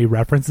later on when he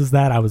references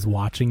that. I was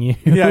watching you.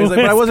 Yeah, he's like,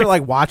 but I wasn't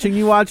like watching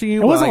you.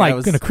 It wasn't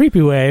like in a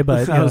creepy way,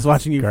 but I was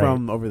watching you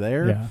from over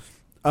there.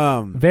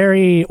 Yeah.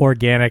 Very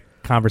organic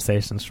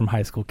conversations from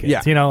high school kids.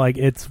 Yeah. You know, like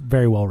it's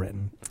very well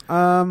written.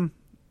 I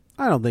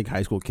don't think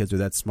high school kids are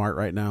that smart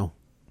right now.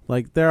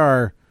 Like there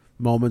are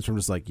moments from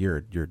just like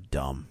you're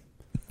dumb.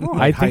 Well,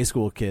 like high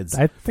school kids.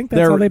 I think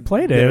that's how they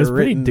played it. It was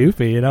pretty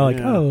doofy, you know,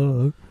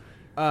 like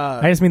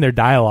I just mean their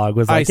dialogue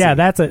was like,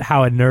 that's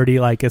how a nerdy,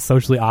 like a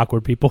socially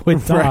awkward people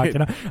would talk. Right. You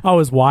know, I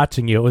was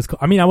watching you. It was cool.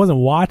 I mean, I wasn't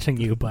watching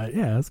you, but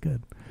yeah, that's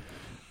good.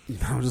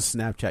 I'll just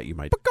Snapchat you,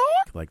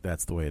 like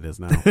that's the way it is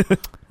now.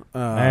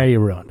 You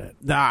ruined it.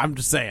 Nah, I'm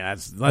just saying.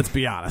 Let's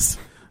be honest.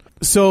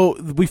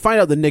 So we find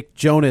out that Nick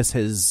Jonas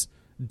is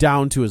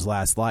down to his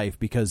last life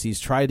because he's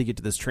tried to get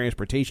to this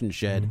transportation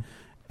shed,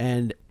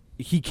 and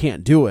he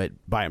can't do it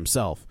by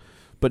himself.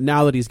 But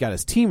now that he's got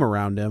his team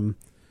around him,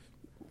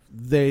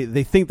 they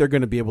think they're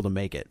going to be able to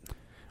make it.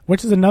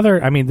 Which is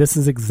another, I mean, this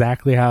is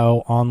exactly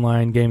how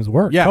online games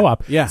work,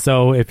 co-op. Yeah.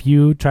 So if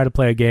you try to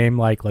play a game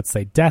like, let's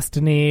say,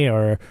 Destiny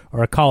or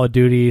a Call of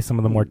Duty, some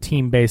of the more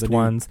team-based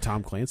ones.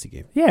 Tom Clancy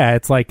game. Yeah,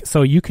 it's like,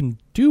 so you can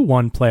do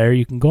one player,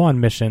 you can go on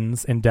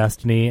missions in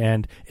Destiny,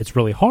 and it's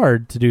really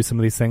hard to do some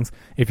of these things.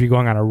 If you're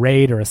going on a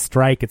raid or a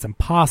strike, it's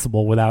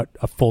impossible without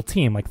a full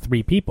team, like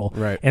 3 people.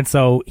 Right. And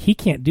so he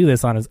can't do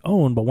this on his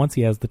own, but once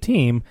he has the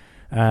team...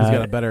 he's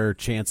got a better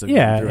chance of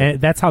getting through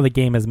and that's how the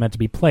game is meant to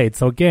be played.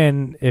 So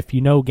again, if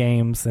you know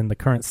games and the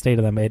current state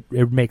of them, it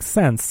makes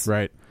sense.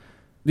 Right.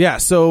 Yeah,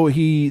 so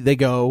they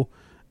go,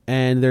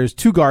 and there's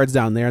 2 guards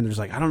down there, and there's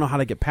like, I don't know how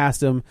to get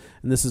past him,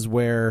 and this is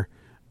where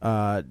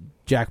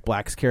Jack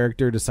Black's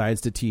character decides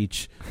to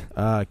teach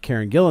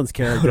Karen Gillan's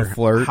character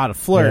how to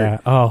flirt. Yeah.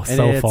 Oh, and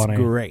so funny. It's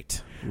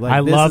great. Like, I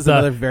love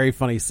another very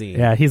funny scene.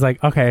 Yeah, he's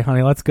like, okay,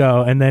 honey, let's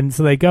go. And then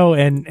so they go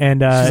and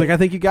she's like, I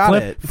think you got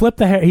it. Flip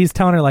the hair. He's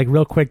telling her like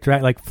real quick,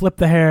 like flip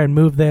the hair and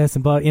move this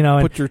and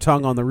and put your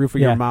tongue on the roof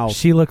of your mouth.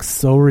 She looks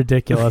so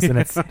ridiculous and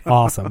it's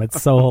awesome. It's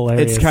so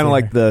hilarious. It's kind of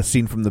like the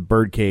scene from The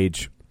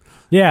Birdcage.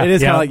 Yeah, it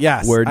is kind of like,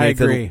 yes, where I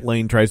agree. Nathan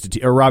Lane tries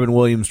to or Robin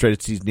Williams tries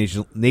to teach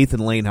Nathan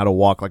Lane how to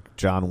walk like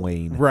John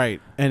Wayne.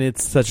 Right, and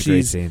it's such a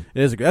great scene.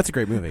 That's a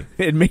great movie.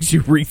 It makes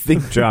you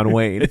rethink John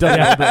Wayne. It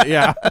does,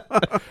 yeah.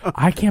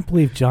 I can't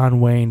believe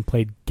John Wayne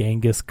played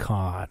Genghis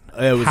Khan.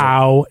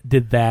 How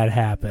did that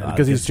happen?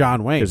 Because he's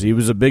John Wayne. Because he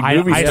was a big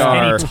movie star.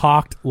 And he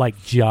talked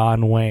like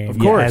John Wayne, of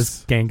course,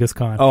 as Genghis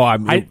Khan. Oh,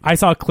 I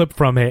saw a clip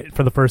from it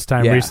for the first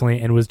time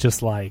recently, and was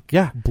just like,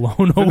 blown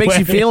away. If it makes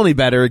you feel any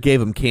better, it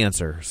gave him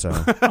cancer. So,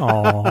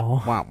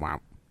 wow.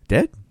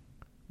 Dead?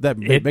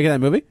 Making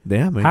that movie?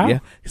 Yeah,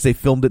 because they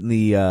filmed it in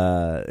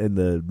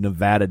the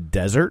Nevada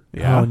desert.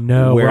 Yeah. Oh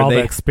no, where all the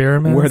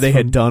experiments, where they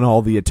had done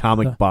all the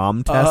atomic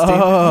bomb testing.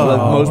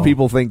 Most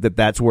people think that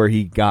that's where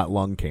he got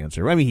lung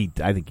cancer. I mean,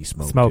 I think he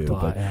smoked too, a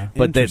lot,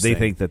 but they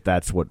think that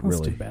that's what that's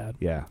really too bad.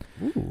 Yeah,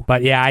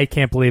 but yeah, I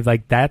can't believe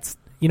like that's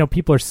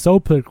people are so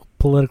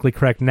politically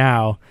correct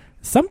now.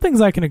 Some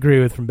things I can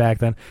agree with from back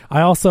then.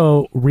 I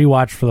also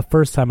rewatched for the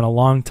first time in a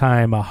long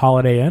time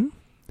Holiday Inn.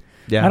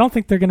 Yeah. I don't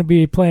think they're going to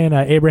be playing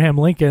Abraham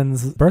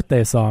Lincoln's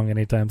birthday song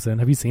anytime soon.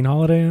 Have you seen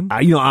Holiday Inn?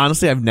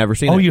 Honestly, I've never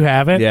seen it. Oh, you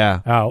haven't? Yeah.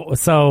 Oh,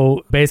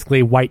 so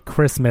basically White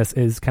Christmas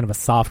is kind of a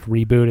soft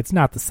reboot. It's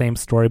not the same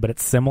story, but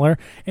it's similar.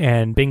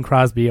 And Bing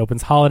Crosby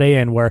opens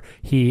Holiday Inn where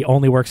he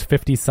only works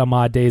 50 some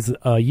odd days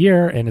a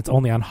year, and it's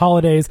only on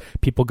holidays.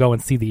 People go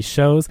and see these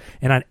shows.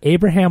 And on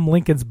Abraham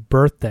Lincoln's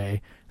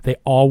birthday, they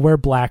all wear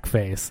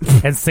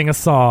blackface and sing a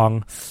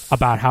song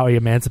about how he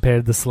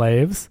emancipated the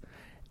slaves.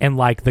 And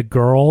like the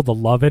girl, the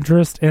love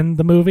interest in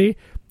the movie,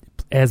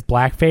 has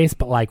blackface,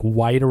 but like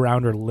white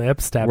around her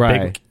lips.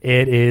 Big.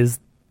 It is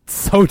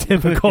so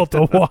difficult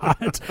to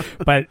watch.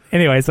 But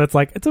anyway, so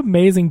it's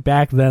amazing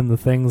back then the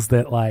things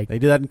that like they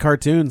do that in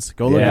cartoons.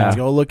 Go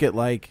look at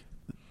like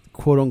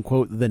quote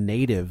unquote the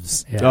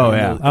natives.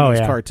 Yeah.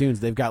 Those cartoons.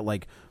 They've got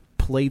like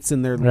plates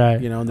in their in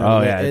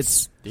their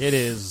it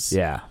is.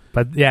 Yeah.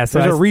 But yeah, so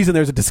there's a reason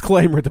there's a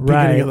disclaimer at the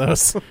beginning of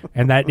those.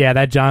 And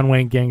that John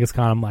Wayne Genghis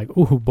Khan, I'm like,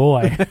 ooh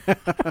boy.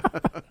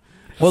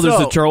 Well, there's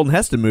the Charlton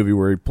Heston movie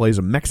where he plays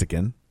a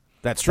Mexican.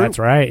 That's true. That's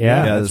right.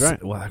 Yeah, that's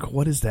right. Well,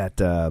 what is that?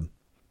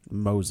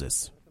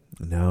 Moses.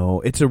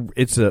 No, it's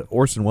a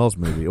Orson Welles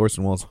movie.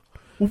 Orson Welles.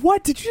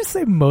 What? Did you just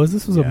say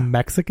Moses was a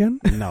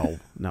Mexican? No,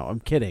 I'm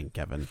kidding,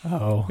 Kevin.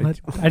 Oh,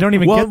 I don't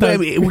even get that.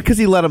 Because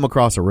he led him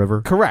across a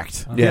river.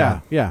 Correct.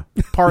 Yeah.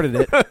 Parted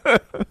it.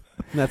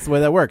 That's the way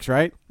that works,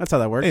 right? That's how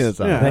that works. Yeah,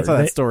 that's how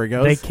that story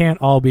goes. They can't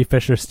all be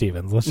Fisher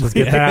Stevens. Let's just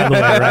get that out of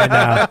the way right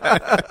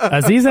now.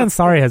 Aziz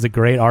Ansari has a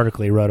great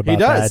article he wrote about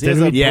that.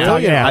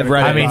 I've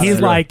read it. I mean, he's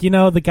like,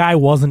 the guy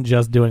wasn't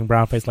just doing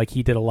brownface. Like,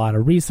 he did a lot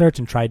of research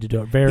and tried to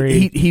do it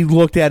very... He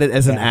looked at it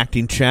as an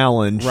acting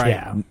challenge, right?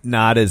 Yeah.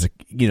 Not as,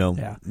 he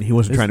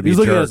wasn't trying to be a jerk. He's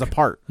looking at it as a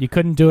part. You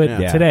couldn't do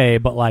it today,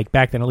 but like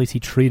back then, at least he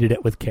treated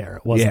it with care.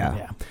 It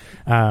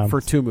wasn't,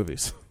 for 2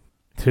 movies.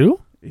 2?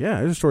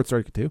 Yeah, there's a short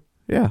story 2.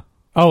 Yeah.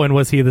 Oh, and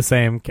was he the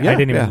same? I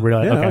didn't even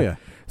realize. Yeah, okay. yeah.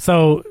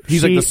 So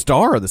he's like the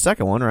star of the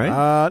second one,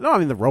 right? No, I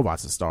mean the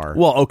robot's the star.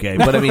 Well, okay,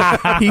 but I mean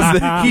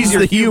he's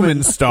the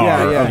human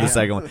star of the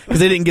second one because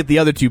they didn't get the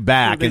other 2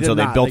 back, and so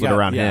they built it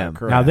around him.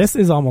 Correct. Now this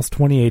is almost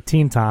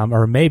 2018, Tom,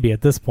 or maybe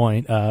at this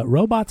point,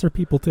 robots are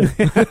people too.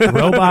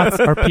 Robots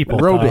are people.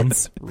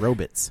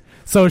 Robots.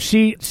 So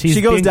she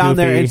goes down goofy,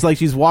 there. And it's like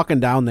she's walking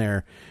down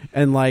there,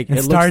 and like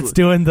it starts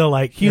doing the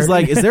like. He's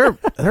like, are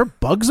there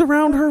bugs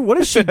around her? What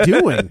is she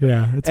doing?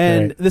 It's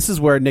and great. This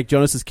is where Nick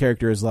Jonas's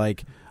character is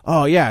like,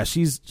 oh yeah,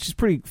 she's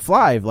pretty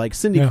fly, like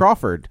Cindy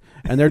Crawford,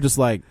 and they're just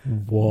like,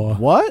 whoa.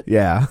 What?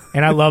 Yeah.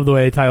 And I love the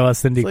way they talk about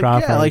Cindy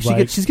Crawford. Yeah, like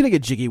she's gonna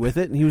get jiggy with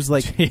it, and he was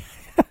like,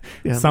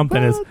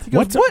 something is. He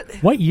goes,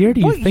 what year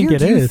do you think it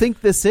is? What year do you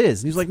think this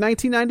is? And he's like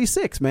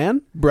 1996,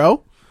 man,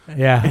 bro.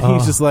 Yeah. And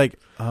he's just like,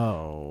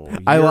 oh.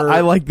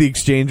 I like the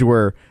exchange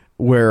where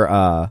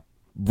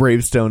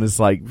Bravestone is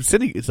like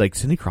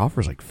Cindy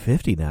Crawford's like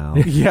 50 now.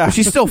 Yeah, but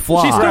she's still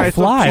fly. She's still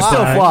fly. She's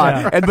still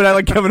fly. Yeah. But I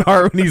like Kevin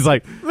Hart when he's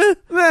like,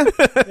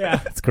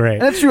 yeah, it's great.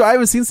 And that's true. I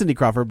haven't seen Cindy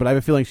Crawford, but I have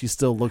a feeling she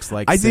still looks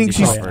like. I think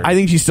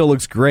she still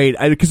looks great.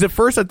 Because at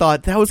first I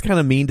thought that was kind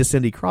of mean to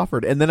Cindy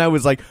Crawford, and then I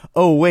was like,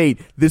 oh wait,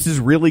 this is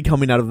really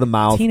coming out of the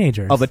mouth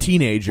of a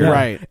teenager,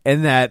 right?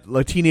 And that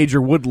a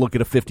teenager would look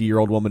at a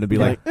 50-year-old woman and be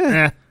like,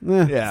 yeah,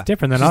 it's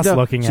different than us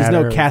looking at her. She's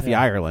no Kathy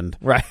Ireland,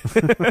 right?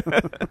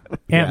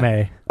 Aunt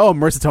May. Oh,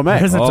 Marissa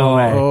Tomei.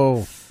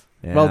 Oh.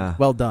 Yeah.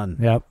 Well done.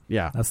 Yep.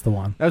 Yeah. That's the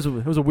one. It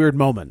was a weird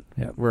moment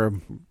where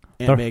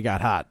Aunt May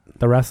got hot.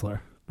 The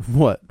wrestler.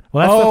 What?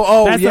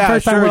 Well, that's the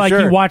first time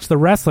where you watch The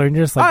Wrestler and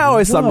you're just like, I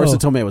always thought Marissa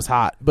Tomei was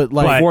hot, but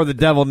like Before the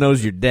Devil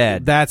Knows You're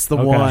Dead. That's the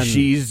one.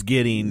 She's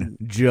getting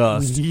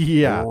just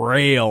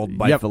railed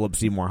by Philip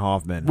Seymour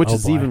Hoffman, which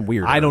is even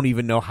weirder. I don't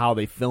even know how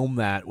they filmed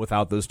that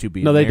without those two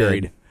being they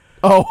married. Did.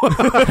 Oh,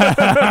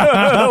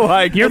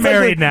 like you're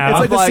married now. It's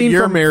like the scene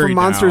from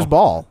Monsters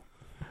Ball.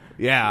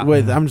 Yeah,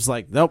 I'm just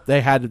like, nope.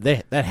 There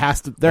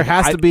has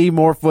to be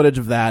more footage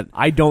of that.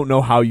 I don't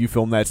know how you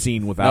film that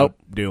scene without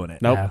doing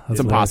it. Nope, Yeah, it's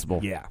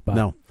impossible. Yeah,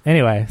 no.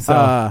 Anyway,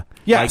 so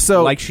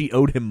like she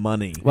owed him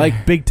money,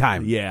 like big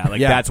time. Yeah,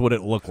 that's what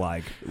it looked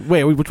like.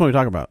 Wait, which one are we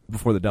talking about?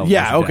 Before the Devil.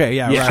 Yeah, okay,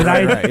 yeah.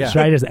 Right,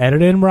 should I just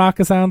edit in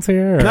Baraka sounds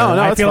here? Or? No,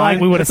 I feel fine.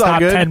 like we would have stopped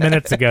 10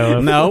 minutes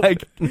ago. No,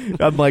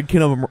 I'm like,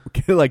 can a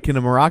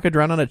maraca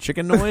drown on a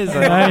chicken noise?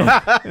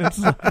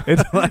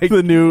 It's like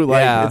the new,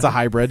 it's a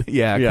hybrid.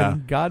 Yeah.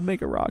 Can God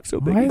make a rock so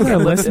big? Why is our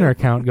listener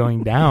count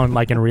going down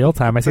like in real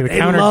time? I see the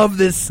counter. They love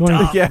this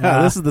stuff.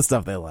 Yeah, this is the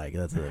stuff they like.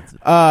 That's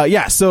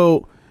it.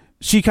 So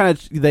she kind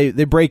of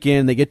they break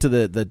in, they get to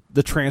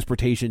the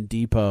transportation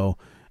depot,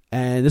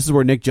 and this is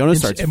where Nick Jonas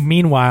starts.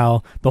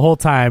 Meanwhile, the whole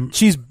time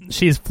she's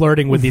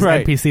flirting with these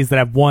NPCs that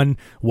have one.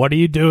 What are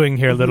you doing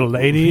here, little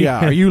lady?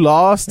 Yeah, are you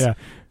lost? Yeah.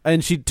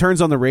 And she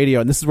turns on the radio,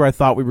 and this is where I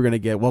thought we were going to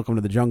get "Welcome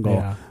to the Jungle,"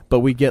 Yeah.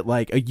 but we get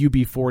like a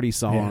UB40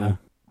 song. Yeah.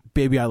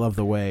 "Baby, I Love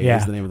the Way" Yeah.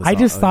 is the name of the song. I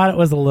just thought it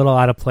was a little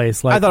out of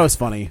place. Like, I thought it was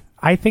funny.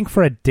 I think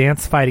for a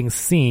dance fighting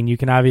scene, you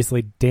can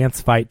obviously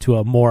dance fight to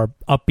a more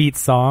upbeat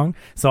song.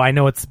 So I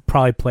know it's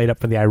probably played up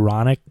for the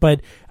ironic,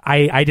 but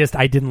I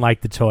didn't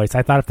like the choice.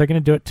 I thought if they're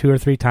going to do it 2 or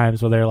 3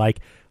 times where they're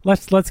like,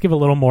 let's give a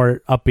little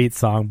more upbeat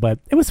song, but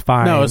it was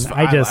fine. No, I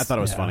thought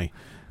it was funny.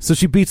 So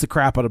she beats the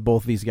crap out of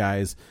both these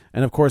guys,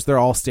 and of course they're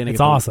all standing.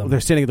 It's awesome. They're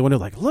standing at the window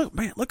like, look,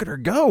 man, look at her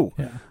go.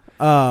 Yeah.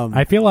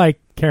 I feel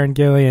like Karen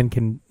Gillan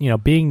can,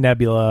 being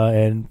Nebula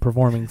and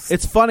performing.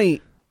 It's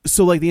funny.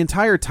 So like the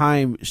entire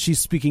time she's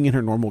speaking in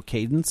her normal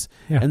cadence,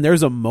 and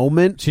there's a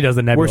moment she does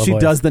the Nebula where she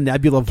voice. does the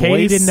Nebula voice.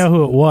 Katie didn't know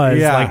who it was.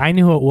 Yeah. Like I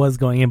knew who it was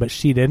going in, but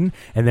she didn't.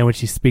 And then when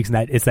she speaks in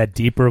that, it's that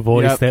deeper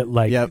voice that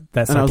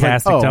that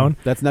sarcastic tone.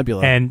 That's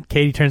Nebula. And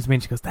Katie turns to me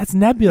and she goes, "That's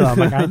Nebula." I'm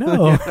like, I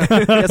know.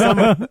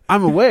 Yes,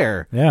 I'm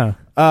aware. Yeah.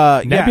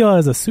 Nebula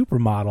is a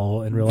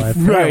supermodel in real life.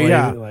 Right.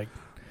 Yeah. Like,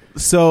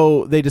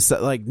 so they just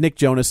like Nick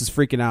Jonas is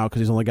freaking out because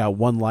he's only got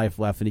one life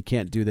left and he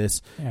can't do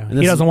this. yeah. And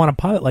He doesn't want to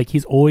pilot. Like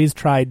he's always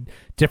tried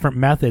different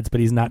methods, but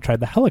he's not tried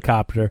the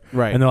helicopter.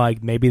 Right. And they're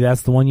like, maybe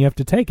that's the one you have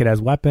to take. It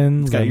has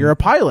weapons. You're a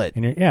pilot.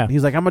 And yeah.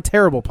 He's like, I'm a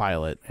terrible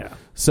pilot. Yeah.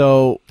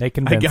 So they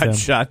convince him.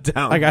 Shot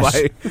down by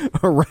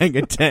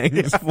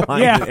orangutans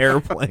flying in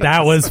airplanes.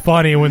 That was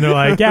funny when they're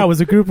like, yeah, it was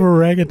a group of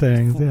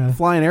orangutans. Yeah.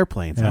 Flying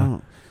airplanes.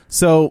 Yeah.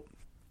 So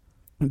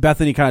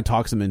Bethany kind of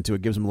talks him into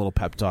it, gives him a little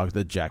pep talk,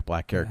 the Jack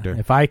Black character.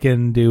 If I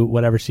can do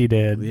whatever she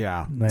did.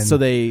 Yeah. Then... So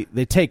they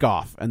take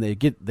off and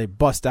they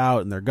bust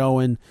out and they're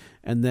going,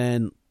 and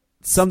then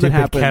something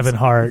happens. Kevin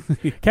Hart.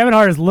 Kevin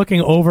Hart is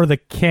looking over the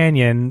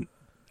canyon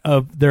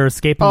of they're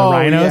escaping the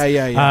rhinos.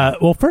 Yeah.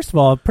 Well, first of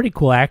all, a pretty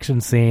cool action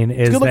scene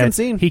is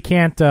that he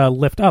can't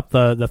lift up.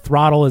 The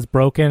throttle is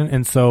broken,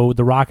 and so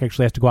The Rock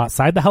actually has to go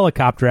outside the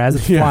helicopter as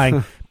it's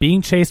flying,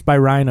 being chased by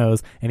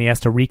rhinos, and he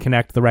has to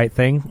reconnect the right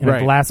thing. And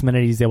at the last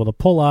minute, he's able to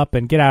pull up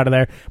and get out of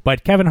there.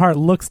 But Kevin Hart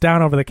looks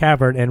down over the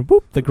cavern, and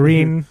whoop, the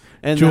green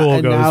jewel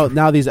goes.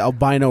 Now these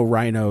albino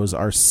rhinos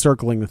are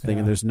circling the thing,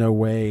 and there's no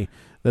way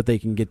that they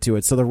can get to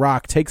it. So The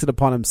Rock takes it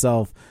upon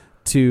himself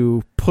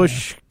to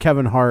push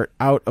Kevin Hart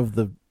out of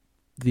the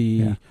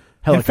helicopter.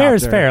 And fair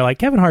is fair. Like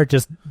Kevin Hart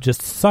just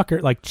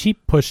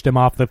cheap pushed him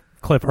off the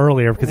cliff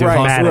earlier because he was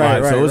mad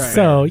at him.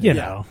 So you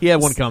know he had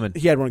one coming.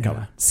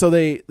 So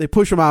they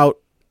push him out,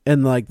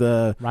 and like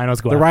the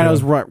rhinos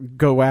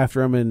go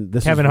after him, and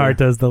Kevin Hart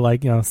does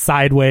the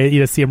sideways.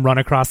 You just see him run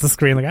across the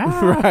screen like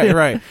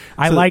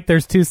right.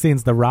 There's two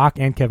scenes. The Rock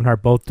and Kevin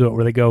Hart both do it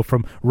where they go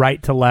from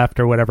right to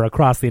left or whatever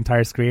across the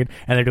entire screen,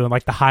 and they're doing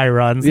like the high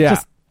runs. Yeah.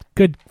 Just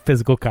good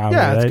physical comedy.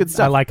 Yeah, it's good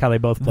stuff. I like how they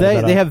both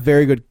play they have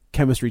very good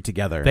chemistry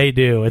together. They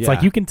do. It's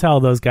like you can tell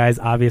those guys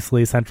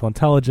obviously Central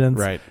Intelligence.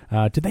 Right.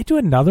 Did they do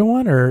another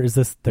one, or is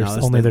this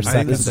only their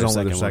second? This is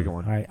only their second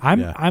one. All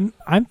right.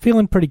 I'm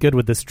feeling pretty good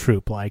with this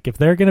troop. Like if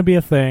they're going to be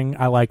a thing,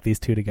 I like these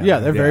two together. Yeah,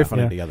 they're very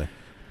funny together.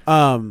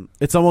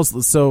 It's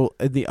almost so.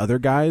 The other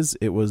guys,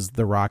 it was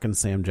The Rock and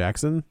Sam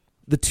Jackson,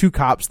 the two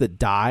cops that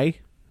die.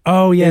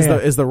 Oh yeah,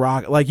 is the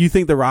Rock? Like you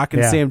think The Rock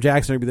and Sam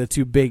Jackson are gonna be the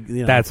two big?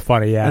 That's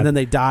funny. Yeah, and then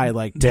they die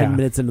like 10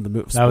 minutes into the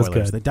movie. Spoilers. That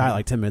was good. They die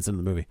like 10 minutes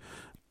into the movie.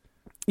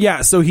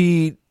 Yeah, so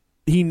he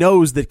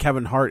knows that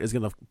Kevin Hart is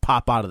gonna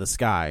pop out of the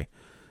sky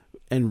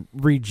and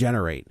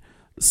regenerate.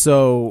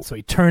 So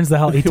he turns the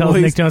hell. He tells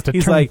Nick Jonas to.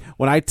 He's turn. Like,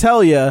 when I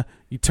tell you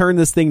turn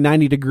this thing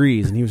 90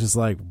 degrees, and he was just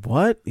like,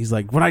 what? He's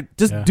like, when I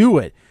just do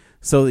it.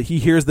 So he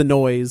hears the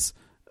noise,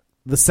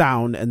 the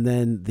sound, and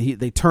then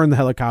they turn the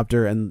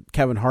helicopter, and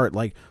Kevin Hart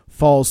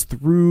falls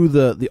through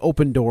the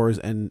open doors,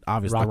 and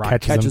obviously The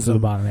Rock catches him, to the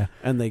bottom,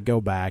 and they go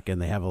back and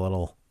they have a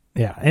little.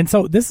 Yeah, and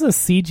so this is a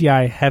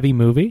CGI heavy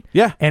movie.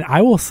 Yeah, and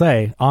I will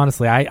say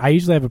honestly, I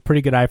usually have a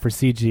pretty good eye for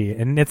CG,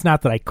 and it's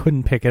not that I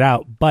couldn't pick it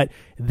out, but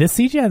this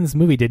CGI in this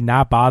movie did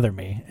not bother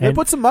me. They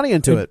put some money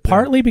into it,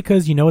 partly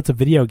because it's a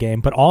video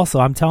game, but also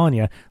I'm telling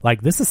you,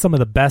 this is some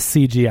of the best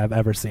CG I've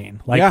ever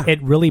seen.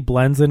 It really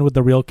blends in with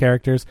the real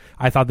characters.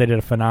 I thought they did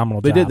a phenomenal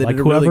job. They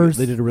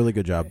did a really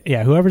good job.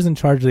 Yeah, whoever's in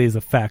charge of these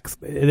effects,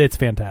 it's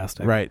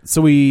fantastic. Right.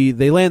 So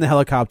they land the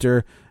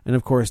helicopter. And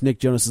of course, Nick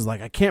Jonas is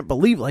like, I can't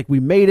believe we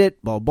made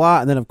it, blah,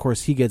 blah. And then of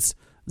course he gets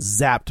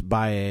zapped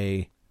by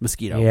a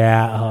mosquito.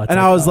 Yeah. And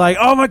I was like,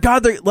 oh my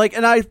God. They're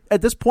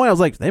at this point I was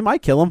like, they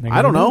might kill him.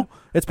 I don't know.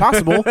 It's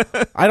possible.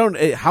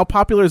 How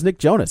popular is Nick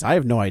Jonas? I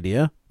have no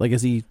idea.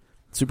 Is he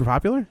super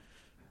popular?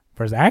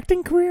 For his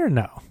acting career?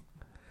 No.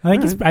 I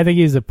think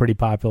he's a pretty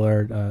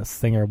popular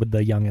singer with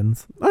the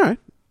youngins. All right.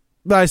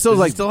 But I still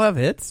Does he still have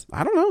hits?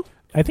 I don't know.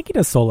 I think he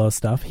does solo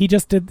stuff. He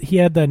just did. He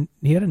had a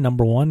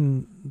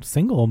 #1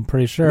 single. I'm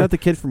pretty sure. Is that the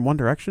kid from One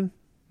Direction?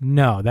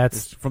 No,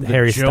 that's from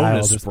Harry the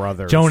Jonas Styles.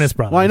 Brothers. Jonas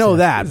Brothers. Well, I know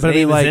that, but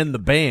he was in the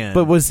band.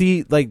 But was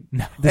he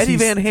no. Eddie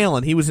Van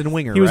Halen? He was in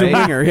Winger. He was in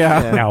Winger.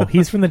 Yeah. No,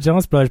 he's from the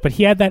Jonas Brothers. But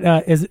he had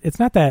that. It's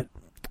not that.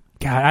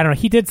 God, I don't know.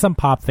 He did some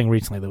pop thing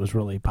recently that was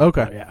really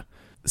popular. Okay. Yeah.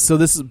 So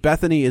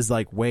Bethany is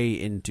way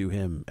into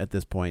him at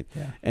this point,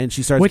 and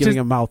she starts giving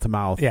him mouth to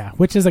mouth. Yeah,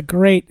 which is a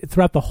great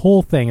throughout the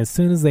whole thing. As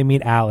soon as they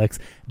meet Alex,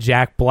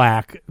 Jack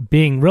Black,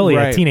 being really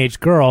a teenage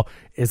girl,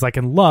 is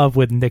in love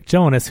with Nick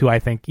Jonas, who I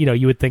think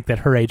you would think that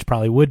her age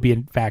probably would be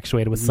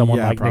infatuated with someone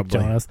like probably.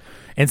 Nick Jonas,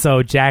 and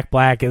so Jack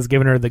Black is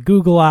giving her the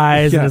Google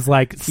eyes and is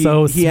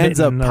he ends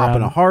up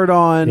popping a heart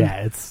on.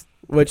 Yeah, it's.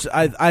 Which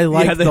I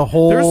like the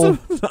whole. There's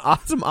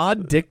some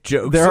odd dick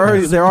jokes.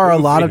 There are a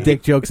lot of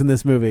dick jokes in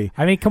this movie.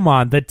 I mean, come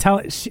on.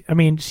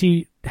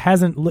 She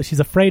hasn't. She's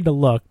afraid to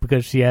look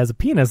because she has a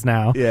penis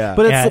now. Yeah,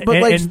 but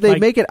they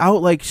make it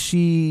out like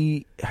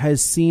she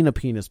has seen a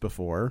penis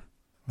before.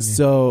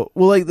 So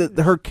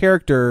her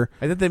character.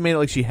 I think they made it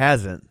like she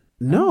hasn't.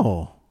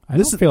 No. I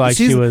don't feel like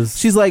she was.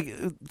 She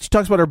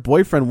talks about her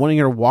boyfriend wanting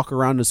her to walk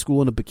around to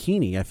school in a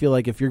bikini. I feel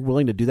like if you're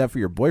willing to do that for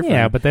your boyfriend,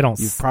 yeah, but they don't.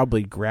 You've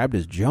probably grabbed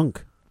his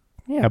junk.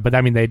 Yeah, but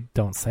they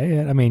don't say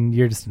it. I mean,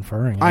 you're just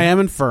inferring it. I am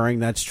inferring,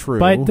 that's true.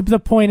 But the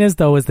point is,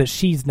 though, is that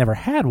she's never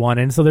had one,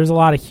 and so there's a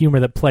lot of humor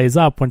that plays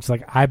up when she's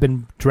like, I've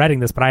been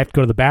dreading this, but I have to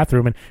go to the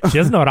bathroom, and she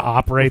doesn't know how to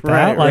operate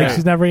that. Right.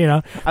 She's never,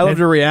 I loved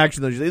her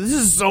reaction, though. She's like, this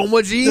is so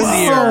much easier.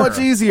 So much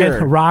easier.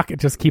 And Rock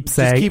just keeps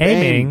saying,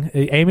 aiming.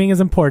 Aiming is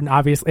important,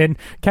 obviously. And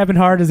Kevin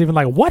Hart is even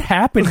like, what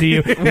happened to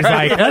you? He's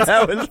like,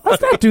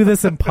 let's not do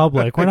this in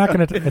public. We're not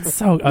going to. It's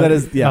so. That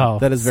is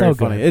very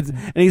funny.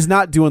 And he's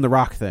not doing the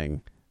Rock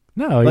thing.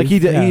 No, he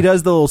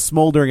does the little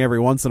smoldering every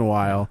once in a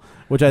while,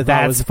 which I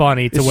thought was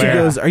funny. She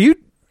goes, "Are you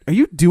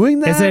doing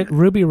that? Is it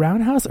Ruby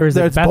Roundhouse or is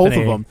it Bethany? Both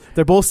of them?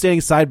 They're both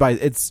standing side by.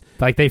 It's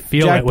like they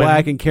feel Jack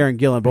Black and Karen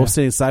Gillan both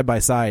standing side by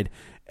side,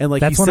 And like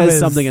That's he one of says his-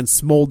 something and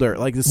smolder.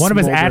 Like this One of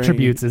his smoldering-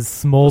 attributes is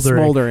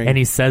smoldering, and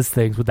he says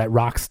things with that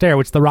rock stare,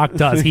 which The Rock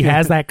does. He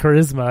has that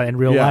charisma in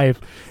real life,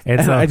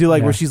 and so I do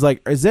like where she's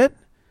like,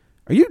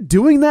 are you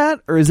doing that,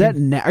 or is that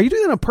are you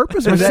doing that on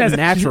purpose, or is that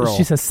natural?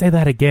 She says, "Say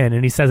that again,"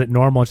 and he says it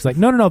normal. And she's like,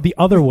 "No, the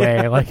other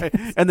way." Like,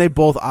 and they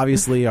both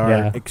obviously are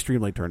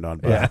extremely turned on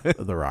by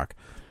The Rock.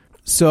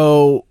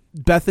 So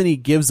Bethany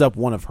gives up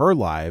one of her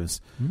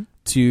lives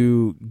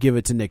to give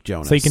it to Nick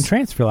Jonas, so you can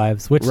transfer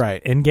lives. Which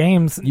in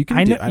games you can.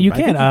 I do, know, I, you I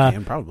can. think you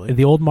can probably.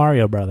 The old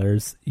Mario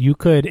Brothers, you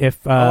could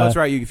if. That's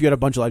right. If you had a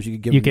bunch of lives, you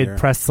could give. You them could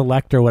press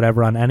select or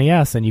whatever on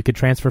NES, and you could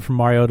transfer from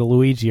Mario to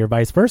Luigi or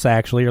vice versa.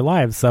 Actually, your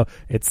lives. So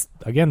it's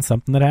again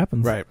something that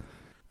happens. Right.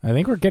 I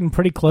think we're getting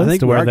pretty close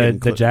to where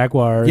the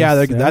Jaguars. Yeah,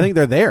 I think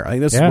they're there. I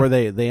think this is where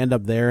they end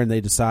up there, and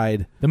they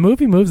decide. The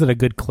movie moves at a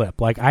good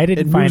clip. Like I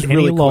didn't find any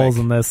really lulls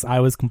quick. in this. I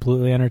was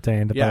completely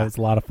entertained. I thought it was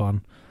a lot of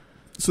fun.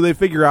 So they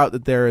figure out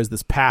that there is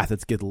this path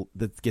that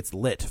gets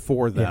lit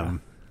for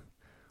them,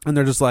 and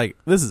they're just like,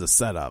 "This is a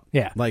setup."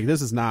 Yeah, like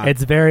this is not.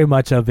 It's very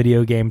much a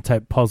video game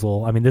type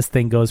puzzle. I mean, this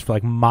thing goes for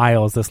like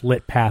miles. This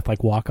lit path,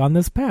 like walk on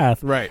this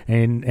path, right?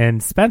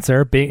 And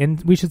Spencer,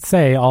 and we should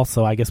say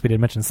also, I guess we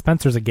didn't mention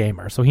Spencer's a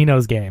gamer, so he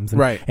knows games,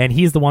 right? And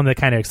he's the one that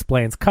kind of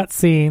explains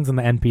cutscenes and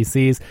the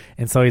NPCs,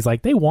 and so he's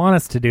like, "They want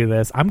us to do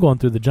this. I'm going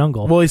through the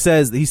jungle." Well, he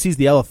says he sees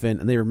the elephant,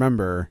 and they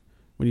remember.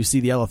 When you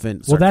see the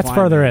elephant, well, that's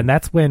climbing. further in.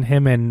 That's when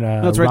him and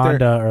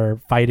Rhonda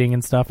are fighting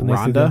and stuff. And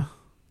Rhonda?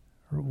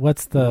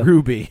 What's the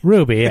Ruby?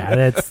 Ruby, yeah,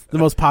 that's the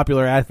most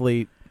popular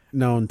athlete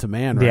known to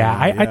man. Right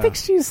yeah, now. I think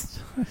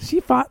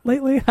she fought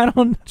lately. I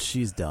don't.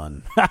 She's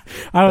done.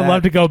 I would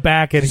love to go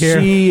back and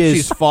hear.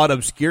 She's fought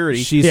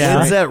obscurity.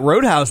 When's that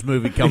Roadhouse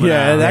movie coming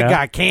out? That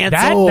got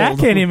canceled. That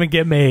can't even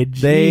get made.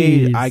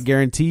 Jeez. I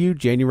guarantee you,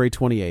 January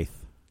 28th,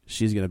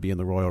 she's going to be in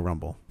the Royal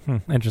Rumble.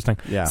 Interesting.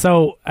 Yeah.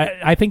 So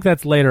I think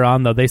that's later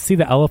on, though. They see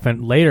the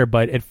elephant later,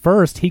 but at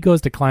first he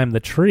goes to climb the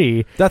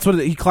tree. That's what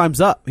he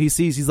climbs up.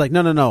 He's like,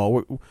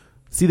 no.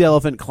 See the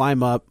elephant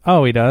climb up.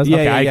 Oh, he does? Yeah,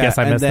 okay, I guess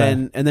I missed that.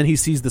 And then he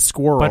sees the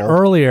squirrel. But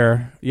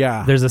earlier,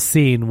 there's a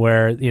scene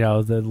where,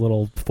 the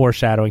little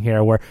foreshadowing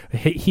here where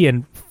he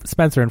and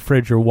Spencer and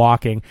Fridge are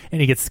walking, and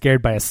he gets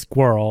scared by a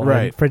squirrel.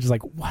 Right. And Fridge is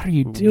like, what are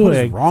you doing? What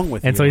is wrong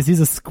with you? And so he sees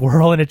a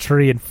squirrel in a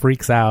tree and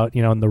freaks out,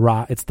 and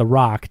it's The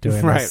Rock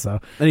doing this. So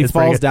and he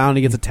falls down,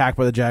 he gets attacked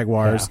by the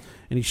Jaguars,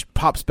 and he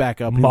pops back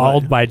up.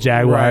 Mauled by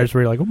Jaguars,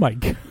 where you're like, oh my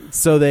God.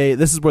 So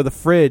this is where the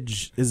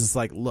Fridge is just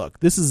like, look,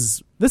 this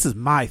is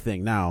my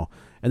thing now.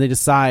 And they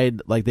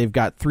decide, like, they've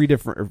got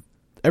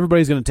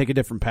everybody's going to take a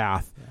different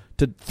path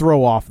to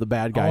throw off the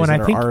bad guys that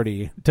are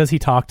already. Does he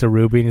talk to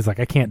Ruby? And he's like,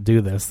 I can't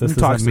do this. This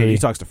isn't me. He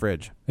talks to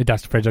Fridge. He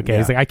talks to Fridge. Okay. Yeah.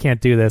 He's like, I can't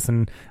do this.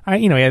 And they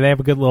have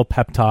a good little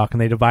pep talk,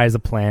 and they devise a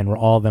plan where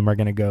all of them are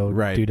going to go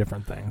do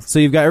different things. So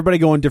you've got everybody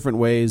going different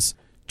ways.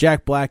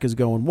 Jack Black is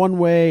going one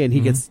way, and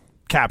he gets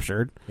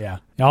captured. Yeah.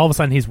 And all of a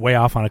sudden, he's way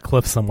off on a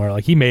cliff somewhere.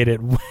 Like, he made it.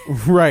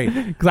 Right.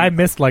 Because I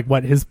missed, like,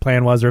 what his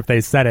plan was or if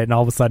they said it, and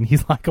all of a sudden,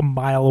 he's like a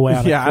mile away on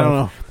a cliff. I don't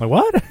know. Like,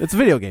 what? It's a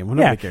video game.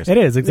 Nobody cares. It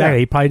is. Exactly. Yeah.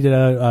 He probably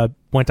did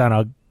went down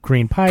a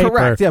green pipe.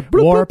 Correct. Or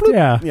Bloop, warped.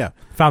 Bloop, bloop. Yeah.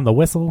 Found the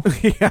whistle.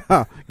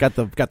 Yeah. Got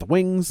the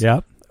wings.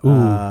 Yep. Ooh,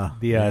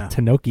 the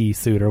Tanoki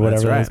suit or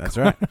whatever. That's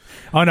right.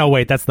 Oh no,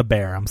 wait, that's the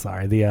bear. I'm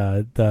sorry.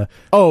 The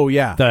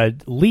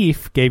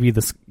leaf gave you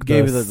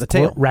the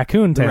tail,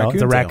 raccoon tail.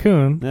 It's a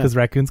raccoon because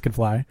raccoons can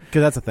fly.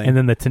 Because that's a thing. And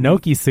then the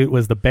Tanoki suit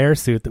was the bear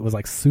suit that was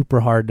like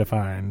super hard to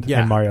find.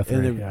 In Mario 3.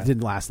 And it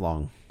didn't last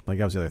long. Like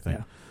that was the other thing.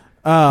 Yeah.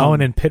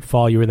 And in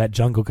Pitfall, you were that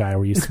jungle guy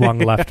where you swung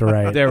left to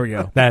right. There we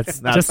go. That's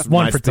just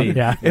one for two.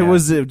 Yeah, it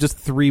was just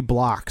 3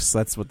 blocks.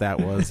 That's what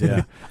that was.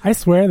 Yeah, I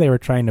swear they were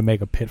trying to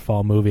make a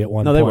Pitfall movie at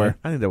one point. No, they were.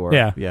 I think they were.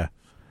 Yeah.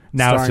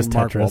 Now starring it's just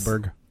Mark Tetris.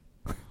 Wahlberg.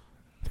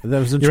 That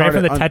was you ready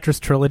for the Tetris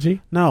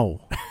trilogy? No.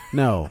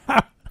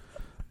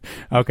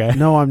 Okay.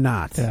 No, I'm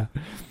not. Yeah.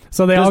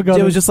 So they all go.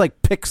 It was just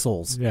like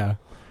pixels. Yeah.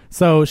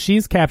 So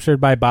she's captured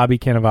by Bobby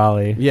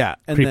Cannavale. Yeah,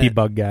 creepy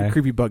bug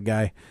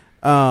guy.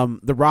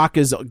 The Rock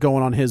is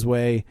going on his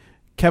way.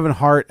 Kevin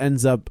Hart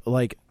ends up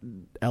like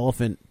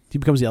elephant. He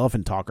becomes the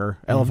elephant talker,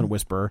 elephant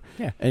whisperer.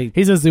 Yeah, and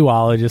he's a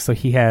zoologist, so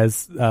he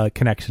has a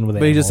connection with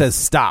animals. But he just says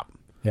stop.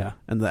 Yeah,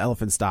 and the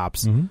elephant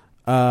stops.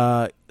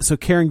 So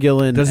Karen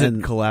Gillan does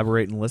it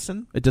collaborate and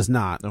listen? It does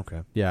not.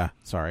 Okay. Yeah.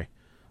 Sorry.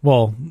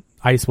 Well,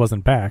 Ice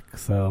wasn't back,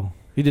 so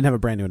he didn't have a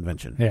brand new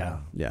invention.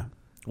 Yeah.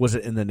 Was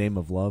it in the name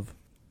of love?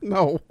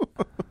 No.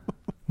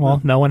 Well,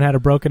 no one had a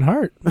broken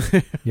heart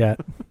yet.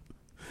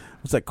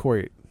 What's that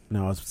Corey?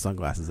 No, it's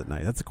Sunglasses at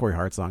Night. That's a Corey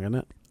Hart song, isn't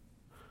it?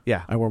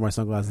 Yeah. I wore my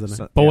sunglasses at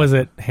night. But was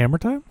it Hammer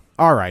Time?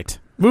 All right.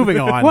 Moving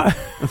on. What?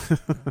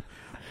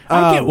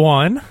 I get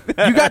one.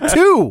 You got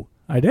 2.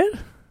 I did?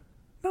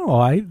 No,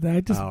 I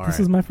just this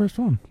is my first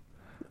one.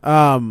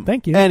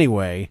 Thank you.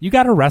 Anyway. You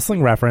got a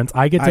wrestling reference.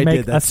 I get to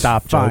make a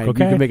stop joke,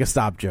 okay? You can make a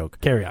stop joke.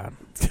 Carry on.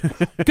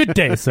 Good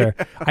day, sir.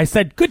 I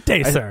said good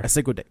day, sir. I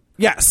said good day.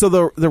 Yeah, so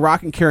the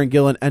Rock and Karen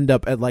Gillan end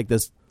up at like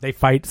this. They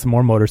fight some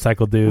more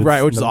motorcycle dudes.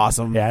 Right, which is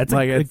awesome. Yeah,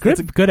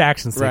 it's good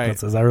action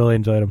sequences. Right. I really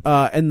enjoyed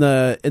them. In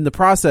the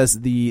process,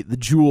 the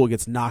jewel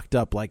gets knocked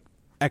up like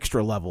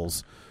extra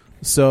levels.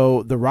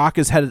 So the Rock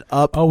is headed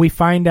up. Oh, we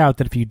find out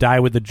that if you die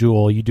with the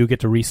jewel, you do get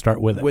to restart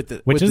with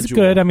it, which is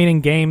good. I mean,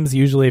 in games,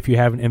 usually if you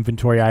have an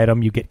inventory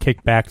item, you get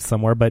kicked back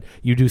somewhere, but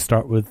you do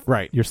start with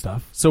your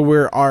stuff.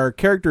 So our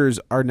characters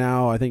are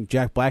now, I think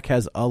Jack Black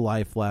has a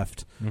life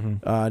left.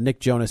 Nick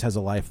Jonas has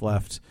a life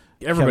left.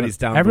 Everyone's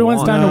down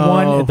to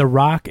one. The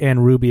Rock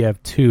and Ruby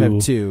have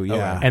two.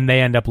 Yeah. And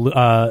they end up,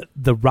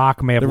 the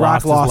Rock may have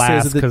lost his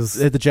last because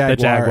the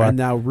Jaguar, and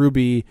now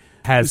Ruby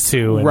has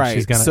two. And right.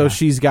 She's gonna, so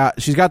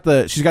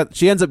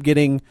she ends up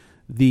getting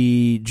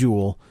the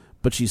jewel,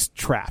 but she's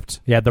trapped.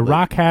 Yeah, the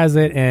Rock has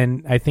it,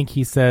 and I think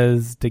he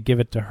says to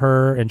give it to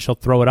her, and she'll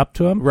throw it up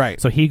to him.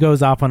 Right. So he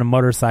goes off on a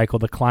motorcycle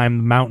to climb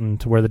the mountain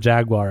to where the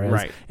Jaguar is.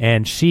 Right.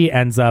 And she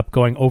ends up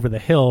going over the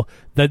hill.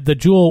 The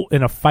jewel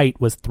in a fight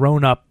was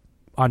thrown up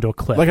onto a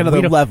cliff, like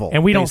another level,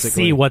 and we don't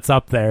see what's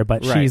up there,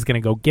 but she's going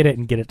to go get it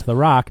and get it to the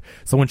Rock.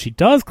 So when she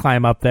does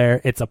climb up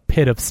there, it's a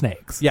pit of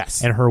snakes.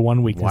 Yes, and her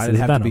one weakness is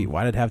venom.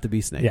 Why did it have to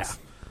be snakes? Yeah.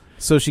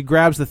 So she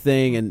grabs the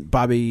thing, and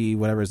Bobby,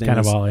 whatever his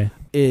name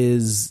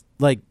is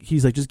like,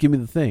 he's like, just give me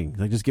the thing,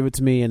 like just give it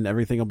to me, and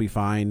everything will be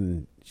fine.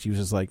 And she was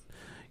just like,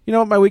 you know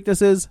what my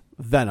weakness is?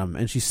 Venom.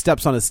 And she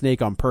steps on a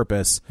snake on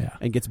purpose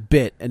and gets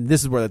bit, and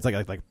this is where it's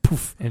like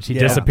poof, and she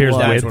disappears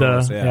with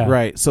the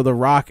right. So the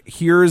Rock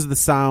hears the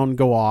sound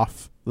go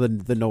off.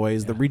 The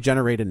noise, the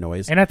regenerated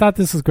noise. And I thought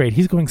this was great.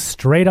 He's going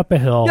straight up a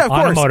hill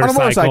on a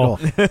motorcycle.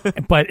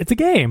 But it's a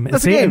game.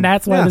 And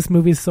that's why this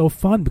movie is so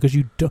fun, because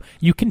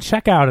you can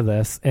check out of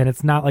this, and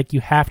it's not like you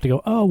have to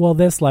go, oh, well,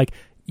 this, like,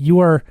 you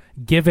are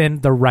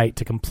given the right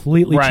to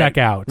completely check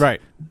out.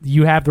 Right.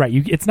 You have the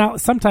right. It's not,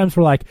 sometimes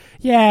we're like,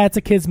 yeah, it's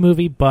a kid's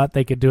movie, but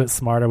they could do it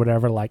smart or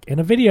whatever. Like in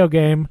a video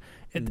game,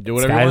 do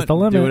whatever you want. The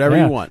limit. Do whatever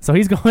you want. So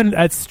he's going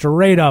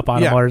straight up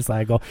on a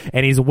motorcycle,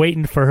 and he's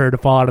waiting for her to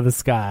fall out of the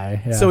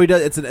sky. Yeah. So he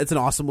does. It's an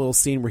awesome little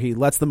scene where he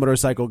lets the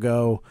motorcycle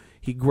go.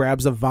 He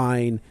grabs a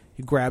vine.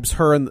 He grabs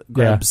her and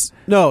grabs.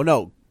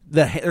 No.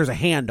 There's a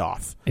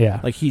handoff. Yeah,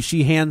 like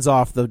she hands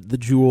off the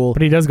jewel,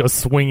 but he does go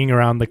swinging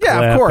around the cliff.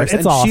 Yeah, of course. It's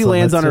and awesome. She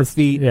lands on her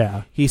feet.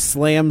 Yeah, he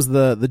slams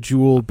the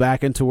jewel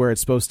back into where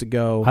it's supposed to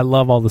go. I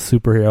love all the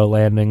superhero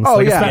landings. Oh,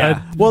 like,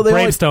 yeah. Well,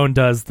 Bravestone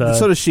does the.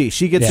 So does she.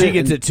 She gets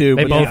it too.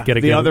 They both get a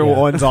the other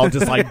ones all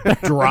just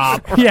like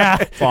drop.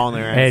 Fall on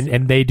their ass.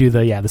 And they do the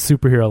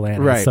superhero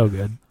landing. Right. So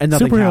good. And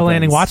superhero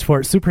landing. Watch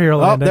for it. Superhero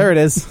landing. Oh, there it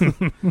is.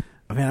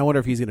 I mean, I wonder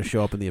if he's going to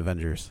show up in the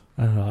Avengers.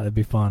 I don't know. That'd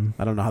be fun.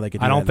 I don't know how they could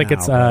do I don't that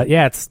think now,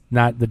 it's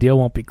not, the deal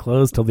won't be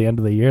closed till the end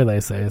of the year, they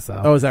say. So.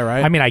 Oh, is that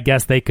right? I mean, I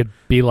guess they could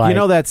be like,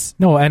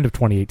 no, end of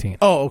 2018.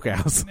 Oh, okay.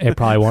 It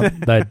probably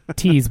won't, the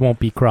T's won't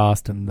be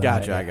crossed. And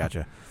Gotcha, I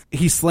gotcha.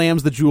 He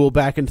slams the jewel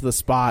back into the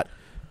spot,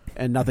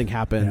 and nothing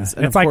happens. Yeah.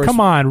 And it's like, come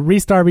on,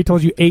 restart. We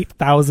told you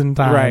 8,000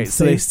 times. Right.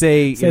 So they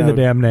say the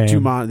damn name.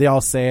 Jumanji. They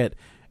all say it.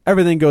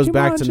 Everything goes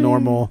back to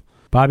normal.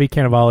 Bobby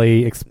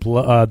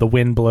Cannavale, the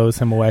wind blows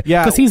him away.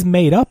 Yeah. Because he's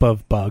made up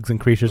of bugs and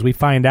creatures. We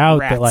find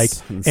out that, like,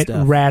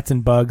 rats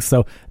and bugs.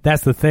 So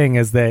that's the thing,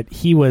 is that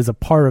he was a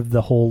part of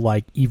the whole,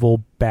 like,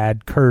 evil,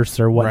 bad curse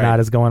or whatnot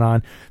is going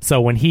on.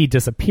 So when he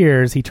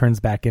disappears, he turns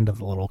back into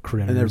the little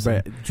critters.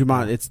 And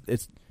Jumanji,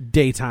 it's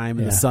daytime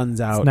and the sun's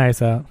out. It's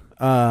nice out.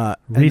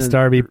 Reese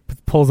Darby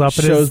pulls up,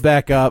 shows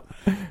back up,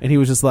 and he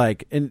was just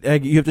like, and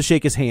you have to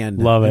shake his hand.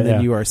 Love it. And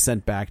then you are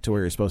sent back to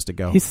where you're supposed to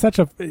go. He's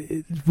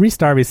Reese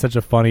Darby's such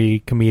a funny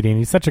comedian.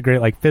 He's such a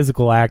great, like,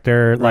 physical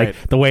actor. Like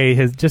the way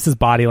his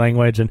body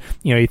language, and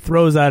he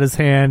throws out his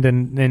hand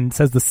and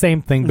says the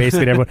same thing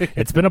basically to everyone.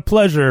 It's been a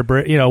pleasure,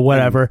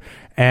 whatever.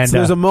 And so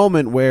there's a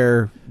moment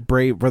where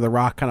the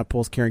Rock kind of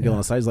pulls Karen Gillan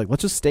aside. He's like,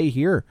 let's just stay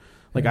here.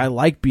 Like, I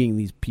like being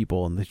these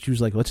people, and she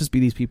was like, let's just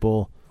be these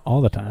people. All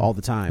the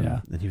time. Yeah.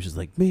 And he was just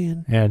like,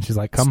 man. Yeah, and she's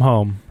like, come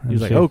home. He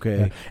was like, okay.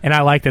 Yeah. And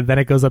I liked it. Then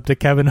it goes up to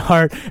Kevin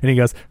Hart, and he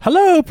goes,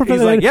 hello, Professor.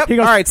 He's like, yep, he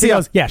goes, all right, see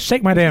ya. Yeah,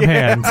 shake my damn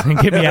hand and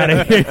get me out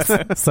of here.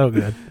 It's so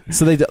good.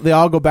 So they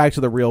all go back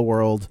to the real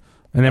world.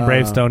 And then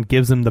Bravestone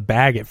gives him the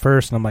bag at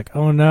first, and I'm like,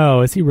 oh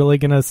no, is he really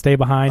going to stay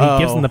behind? He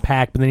gives him the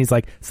pack, but then he's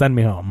like, send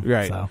me home.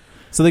 Right.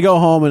 So they go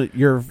home, and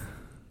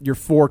your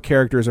four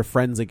characters are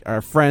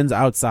friends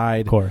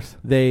outside. Of course.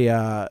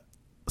 They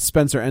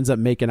Spencer ends up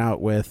making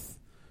out with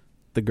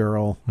the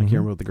girl. I can't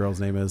remember what the girl's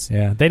name is.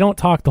 Yeah, they don't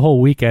talk the whole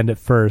weekend at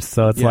first,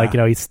 so it's like,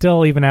 he's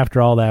still, even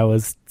after all that,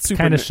 was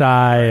kind of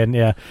shy,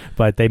 and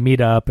but they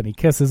meet up and he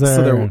kisses her.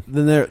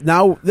 So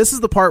now this is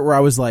the part where I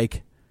was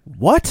like,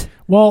 what?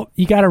 Well,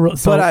 you got to.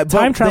 So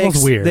time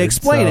travel's weird. They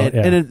explain it,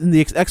 and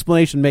the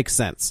explanation makes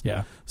sense.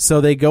 Yeah.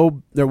 So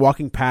they're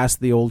walking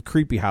past the old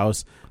creepy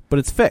house, but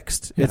it's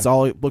fixed. Yeah.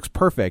 It looks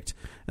perfect,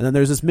 and then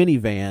there's this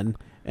minivan.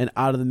 And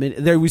out of the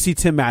there we see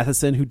Tim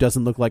Matheson, who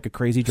doesn't look like a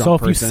crazy drunk person.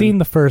 So if you've seen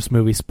the first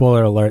movie,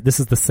 spoiler alert, this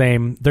is the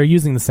same. They're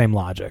using the same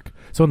logic.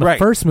 So in the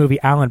first movie,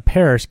 Alan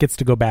Parrish gets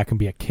to go back and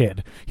be a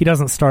kid. He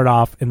doesn't start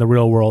off in the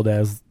real world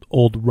as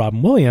old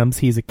Robin Williams,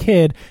 he's a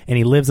kid and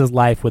he lives his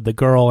life with the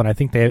girl, and I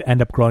think they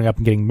end up growing up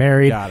and getting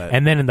married. Got it.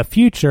 And then in the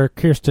future,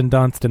 Kirsten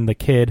Dunst and the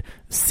kid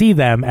see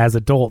them as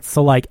adults,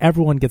 so like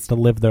everyone gets to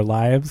live their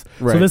lives.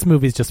 Right. So this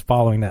movie's just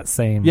following that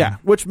same. Yeah,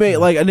 which may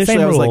like initially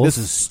Same I was like, rules. this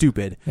is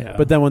stupid. Yeah.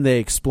 But then when they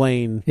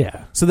explain,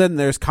 Yeah. So then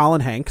there's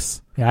Colin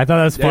Hanks. Yeah, I thought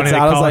that was funny. So They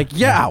I was call like, him-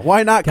 yeah,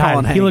 why not God,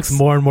 Colin Hanks? he looks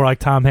more and more like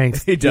Tom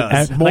Hanks. He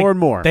does. More and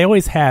more. They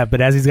always have, but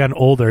as he's gotten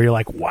older, you're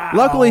like, wow.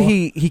 Luckily,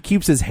 he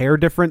keeps his hair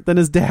different than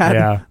his dad.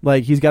 Yeah.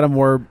 Like he's got a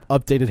more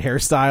updated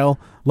hairstyle.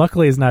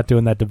 Luckily, he's not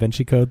doing that Da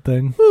Vinci Code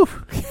thing.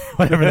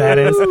 Whatever that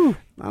is. I don't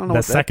know. The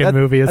what second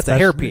movie is that's a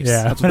hairpiece.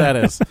 Yeah. That's what that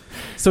is.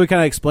 So he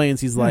kind of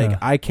explains. He's like, Yeah.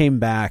 I came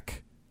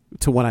back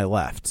to when I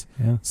left,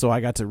 Yeah. so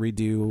I got to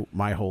redo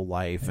my whole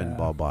life and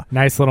blah blah.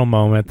 Nice little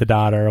moment. The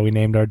daughter. We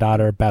named our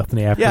daughter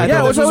Bethany after. Yeah, the no,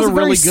 girl. which this was was a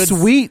very really good,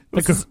 sweet.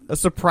 It was a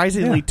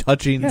surprisingly Yeah.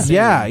 touching Yeah. scene.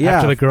 Yeah, yeah.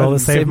 After the girl that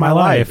saved my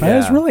life. That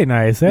was really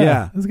nice.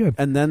 Yeah, it was good.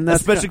 And then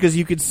that's Especially because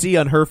you could see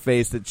on her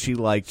face that she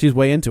like she's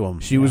way into him.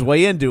 she was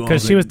way into him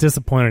Because she was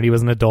disappointed he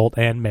was an adult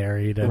and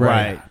married. And,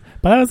 Right.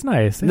 But that was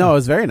nice. Yeah. No, it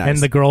was very nice. And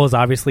the girl is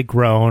obviously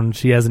grown.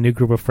 She has a new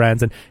group of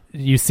friends, and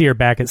you see her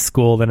back at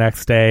school the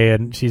next day,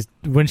 and she's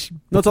when she.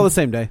 No, it's all the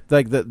same day.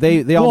 Like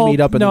they all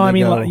meet up. And no, then I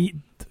they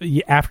mean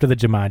go. after the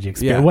Jumanji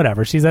experience, Yeah.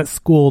 whatever. She's at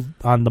school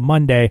on the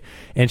Monday,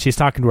 and she's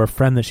talking to her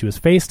friend that she was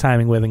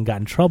FaceTiming with and got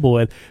in trouble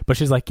with. But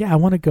she's like, "Yeah, I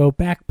want to go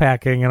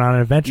backpacking and on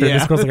an adventure." And Yeah.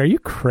 this girl's like, "Are you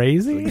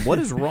crazy?" What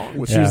is wrong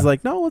with Yeah. She's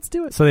like, no, let's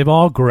do it. So they've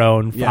all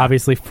grown. Yeah.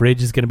 Obviously,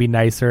 Fridge is going to be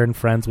nicer and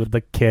friends with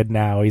the kid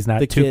now. He's not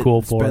The too kid,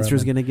 cool for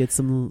Spencer's him. gonna get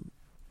some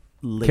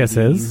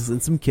Kisses.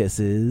 and some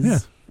kisses.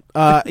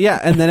 Yeah. Yeah,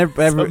 and then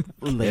every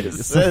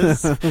ladies.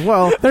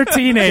 Well, They're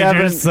teenagers,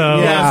 Kevin- so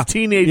yeah,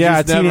 teenagers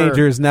Yeah, never-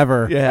 teenagers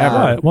never. Yeah. Ever.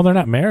 What? Well, they're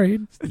not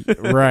married.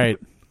 Right.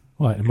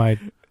 What am I?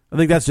 I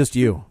think that's just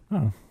you.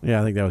 Oh. Yeah,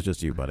 I think that was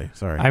just you, buddy.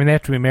 Sorry. I mean, they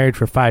have to be married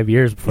for 5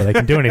 years before they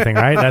can do anything,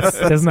 right?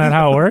 Isn't that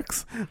how it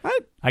works?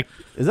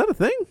 Is that a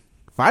thing?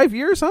 5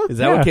 years, huh? Is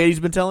that Yeah. what Katie's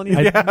been telling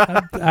you?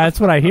 That's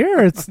what I hear.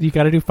 It's you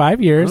got to do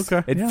 5 years.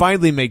 Okay. It Yeah.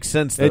 finally makes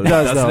sense. Though, It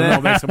does, doesn't though. It? No,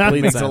 it makes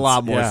complete makes sense. a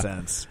lot more Yeah.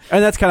 sense.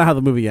 And that's kind of how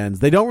the movie ends.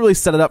 They don't really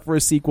set it up for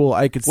a sequel.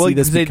 I could Well, see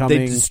this they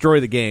becoming destroy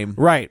the game,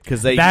 right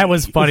Because they That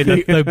was funny.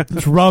 The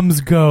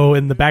drums go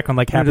in the background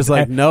like They're happens just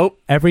like, nope.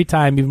 every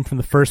time, even from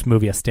the first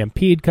movie. A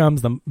stampede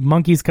comes, the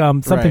monkeys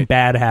come, something Right.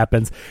 bad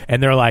happens,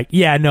 and they're like,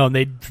 "Yeah, no," and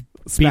they beat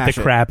Smash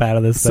the it. crap out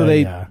of this. So thing.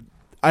 they- yeah.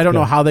 I don't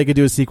know Yeah. how they could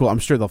do a sequel. I'm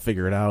sure they'll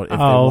figure it out if they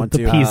Oh, want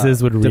the to.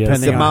 pieces would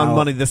depending the on amount how- of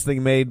money this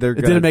thing made. They're It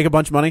didn't make a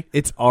bunch of money.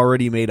 It's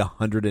already made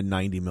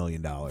 $190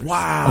 million.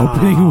 Wow.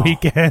 Opening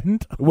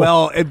weekend.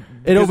 Well, it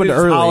opened it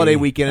was early. holiday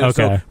weekend, and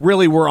Okay. so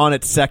really we're on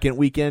its second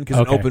weekend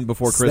because Okay. it opened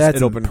before Christmas. That's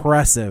It opened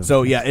impressive.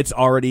 So yeah, it's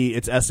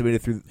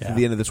estimated through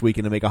the end of this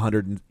weekend to make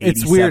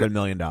It's weird. $187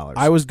 million.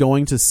 I was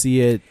going to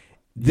see it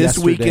This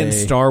yesterday. weekend,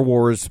 Star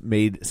Wars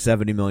made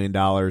 $70 million.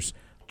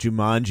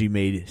 Jumanji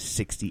made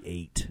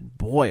 68.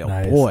 Boy, oh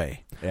Nice. boy.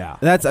 Yeah.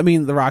 That's, I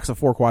mean, The Rock's a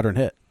 4-quadrant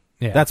hit.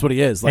 Yeah. That's what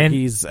he is. Like, And-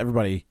 he's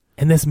everybody.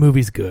 And this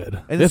movie's good.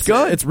 And it's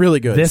good. It's really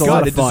good. This It's a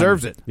lot good. of It fun.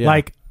 deserves it. Yeah.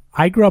 Like,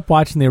 I grew up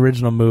watching the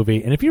original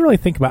movie, and if you really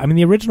think about it, I mean,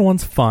 the original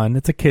one's fun.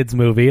 It's a kid's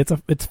movie.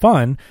 It's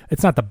fun.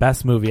 It's not the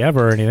best movie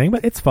ever or anything,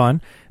 but it's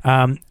fun.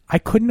 I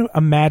couldn't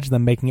imagine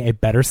them making a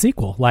better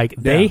sequel. Like,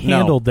 they Yeah, no.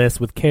 handled this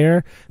with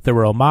care. There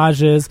were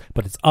homages,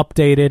 but it's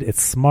updated.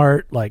 It's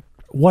smart. Like,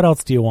 what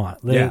else do you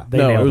want? They no,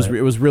 nailed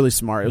it was really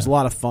smart. It was a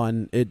lot of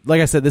fun. It,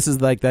 like I said, this is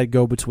like that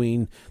go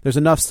between. There's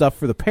enough stuff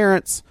for the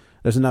parents.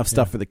 There's enough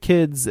stuff for the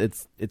kids.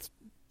 It's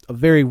a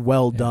very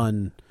well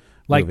done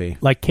movie.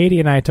 Like Katie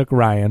and I took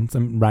Ryan's,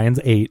 and Ryan's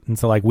 8, and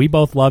so like we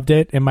both loved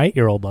it, and my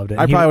 8-year-old loved it.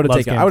 I He probably would have loves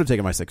taken. games. I would have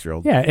taken my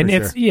 6-year-old. Yeah, and for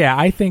it's sure.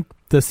 I think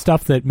the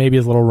stuff that maybe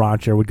is a little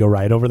raunchier would go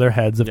right over their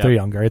heads if Yeah. they're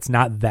younger. It's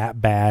not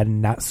that bad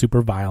and not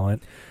super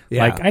violent.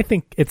 Yeah. Like, I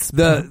think it's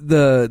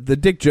The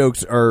dick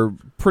jokes are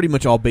pretty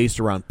much all based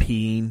around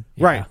peeing,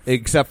 Right.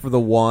 Except for the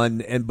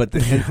one, but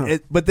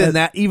then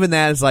that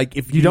is like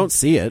if You don't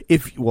see it.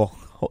 Right. Well,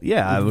 But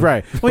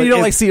you don't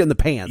if- like see it in the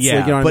pants. Yeah,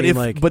 like, you know what but I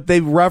mean? but they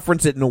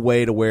reference it in a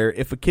way to where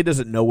if a kid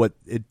doesn't know what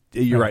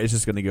you're right, it's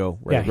just going to go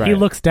right. he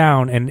looks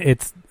down and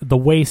it's the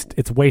waist.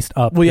 It's waist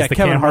up. well, yeah, is the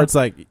Kevin camera. Hart's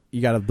like,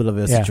 you got a bit of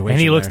a situation. and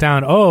he looks there.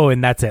 down. Oh,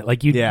 and that's it.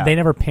 Like Yeah. they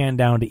never pan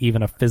down to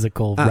even a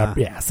physical.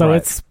 So Right.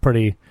 it's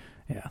pretty.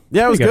 Yeah,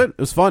 Yeah, it was Pretty good. It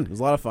was fun. It was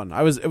a lot of fun.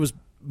 It was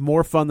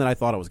more fun than I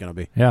thought it was going to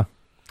be. Yeah.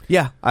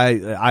 Yeah,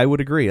 I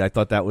would agree. I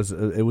thought that was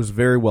it was a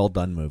very well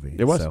done movie.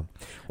 It was. So,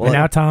 And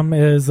now Tom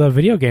is a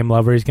video game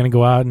lover. He's going to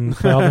go out and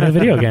play all the new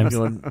video I'm games.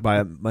 going to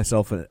buy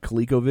myself a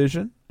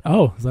ColecoVision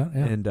Oh, is that?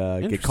 Yeah. and get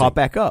Interesting. caught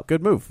back up.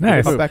 Good move.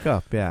 Nice. Caught back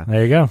up. Yeah.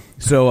 There you go.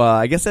 So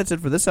I guess that's it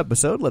for this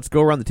episode. Let's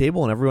go around the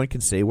table and everyone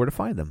can say where to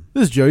find them.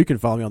 This is Joe. You can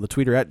follow me on the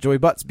Twitter at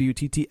JoeyButts,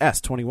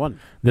 BUTTS21.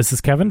 This is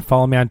Kevin.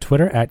 Follow me on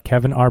Twitter at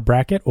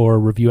KevinRBrackett or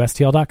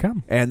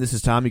ReviewSTL.com. And this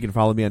is Tom. You can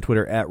follow me on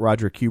Twitter at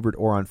Roger Kubert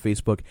or on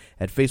Facebook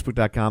at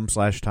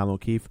Facebook.com/Tom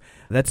O'Keefe.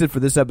 That's it for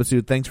this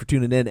episode. Thanks for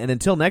tuning in. And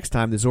until next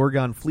time, the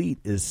Zorgon fleet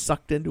is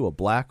sucked into a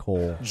black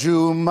hole.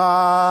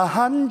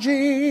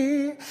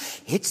 Jumanji,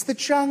 it's the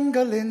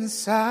jungle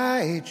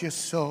inside your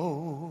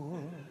soul.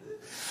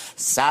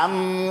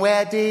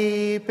 Somewhere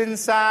deep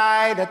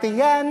inside at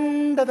the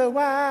end of the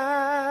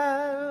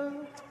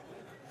world.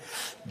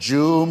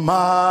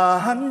 Jumanji,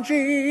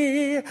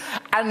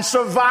 and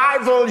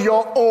survival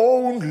your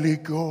only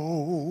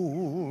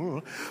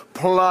goal.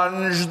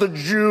 Plunge the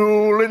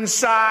jewel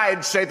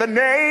inside, say the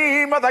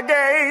name of the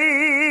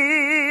game.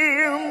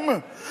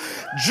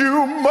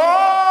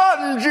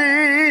 Jumanji.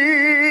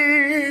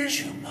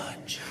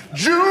 Jumanji.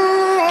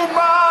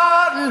 Jumanji.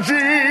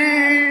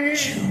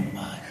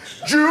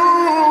 Jumanji.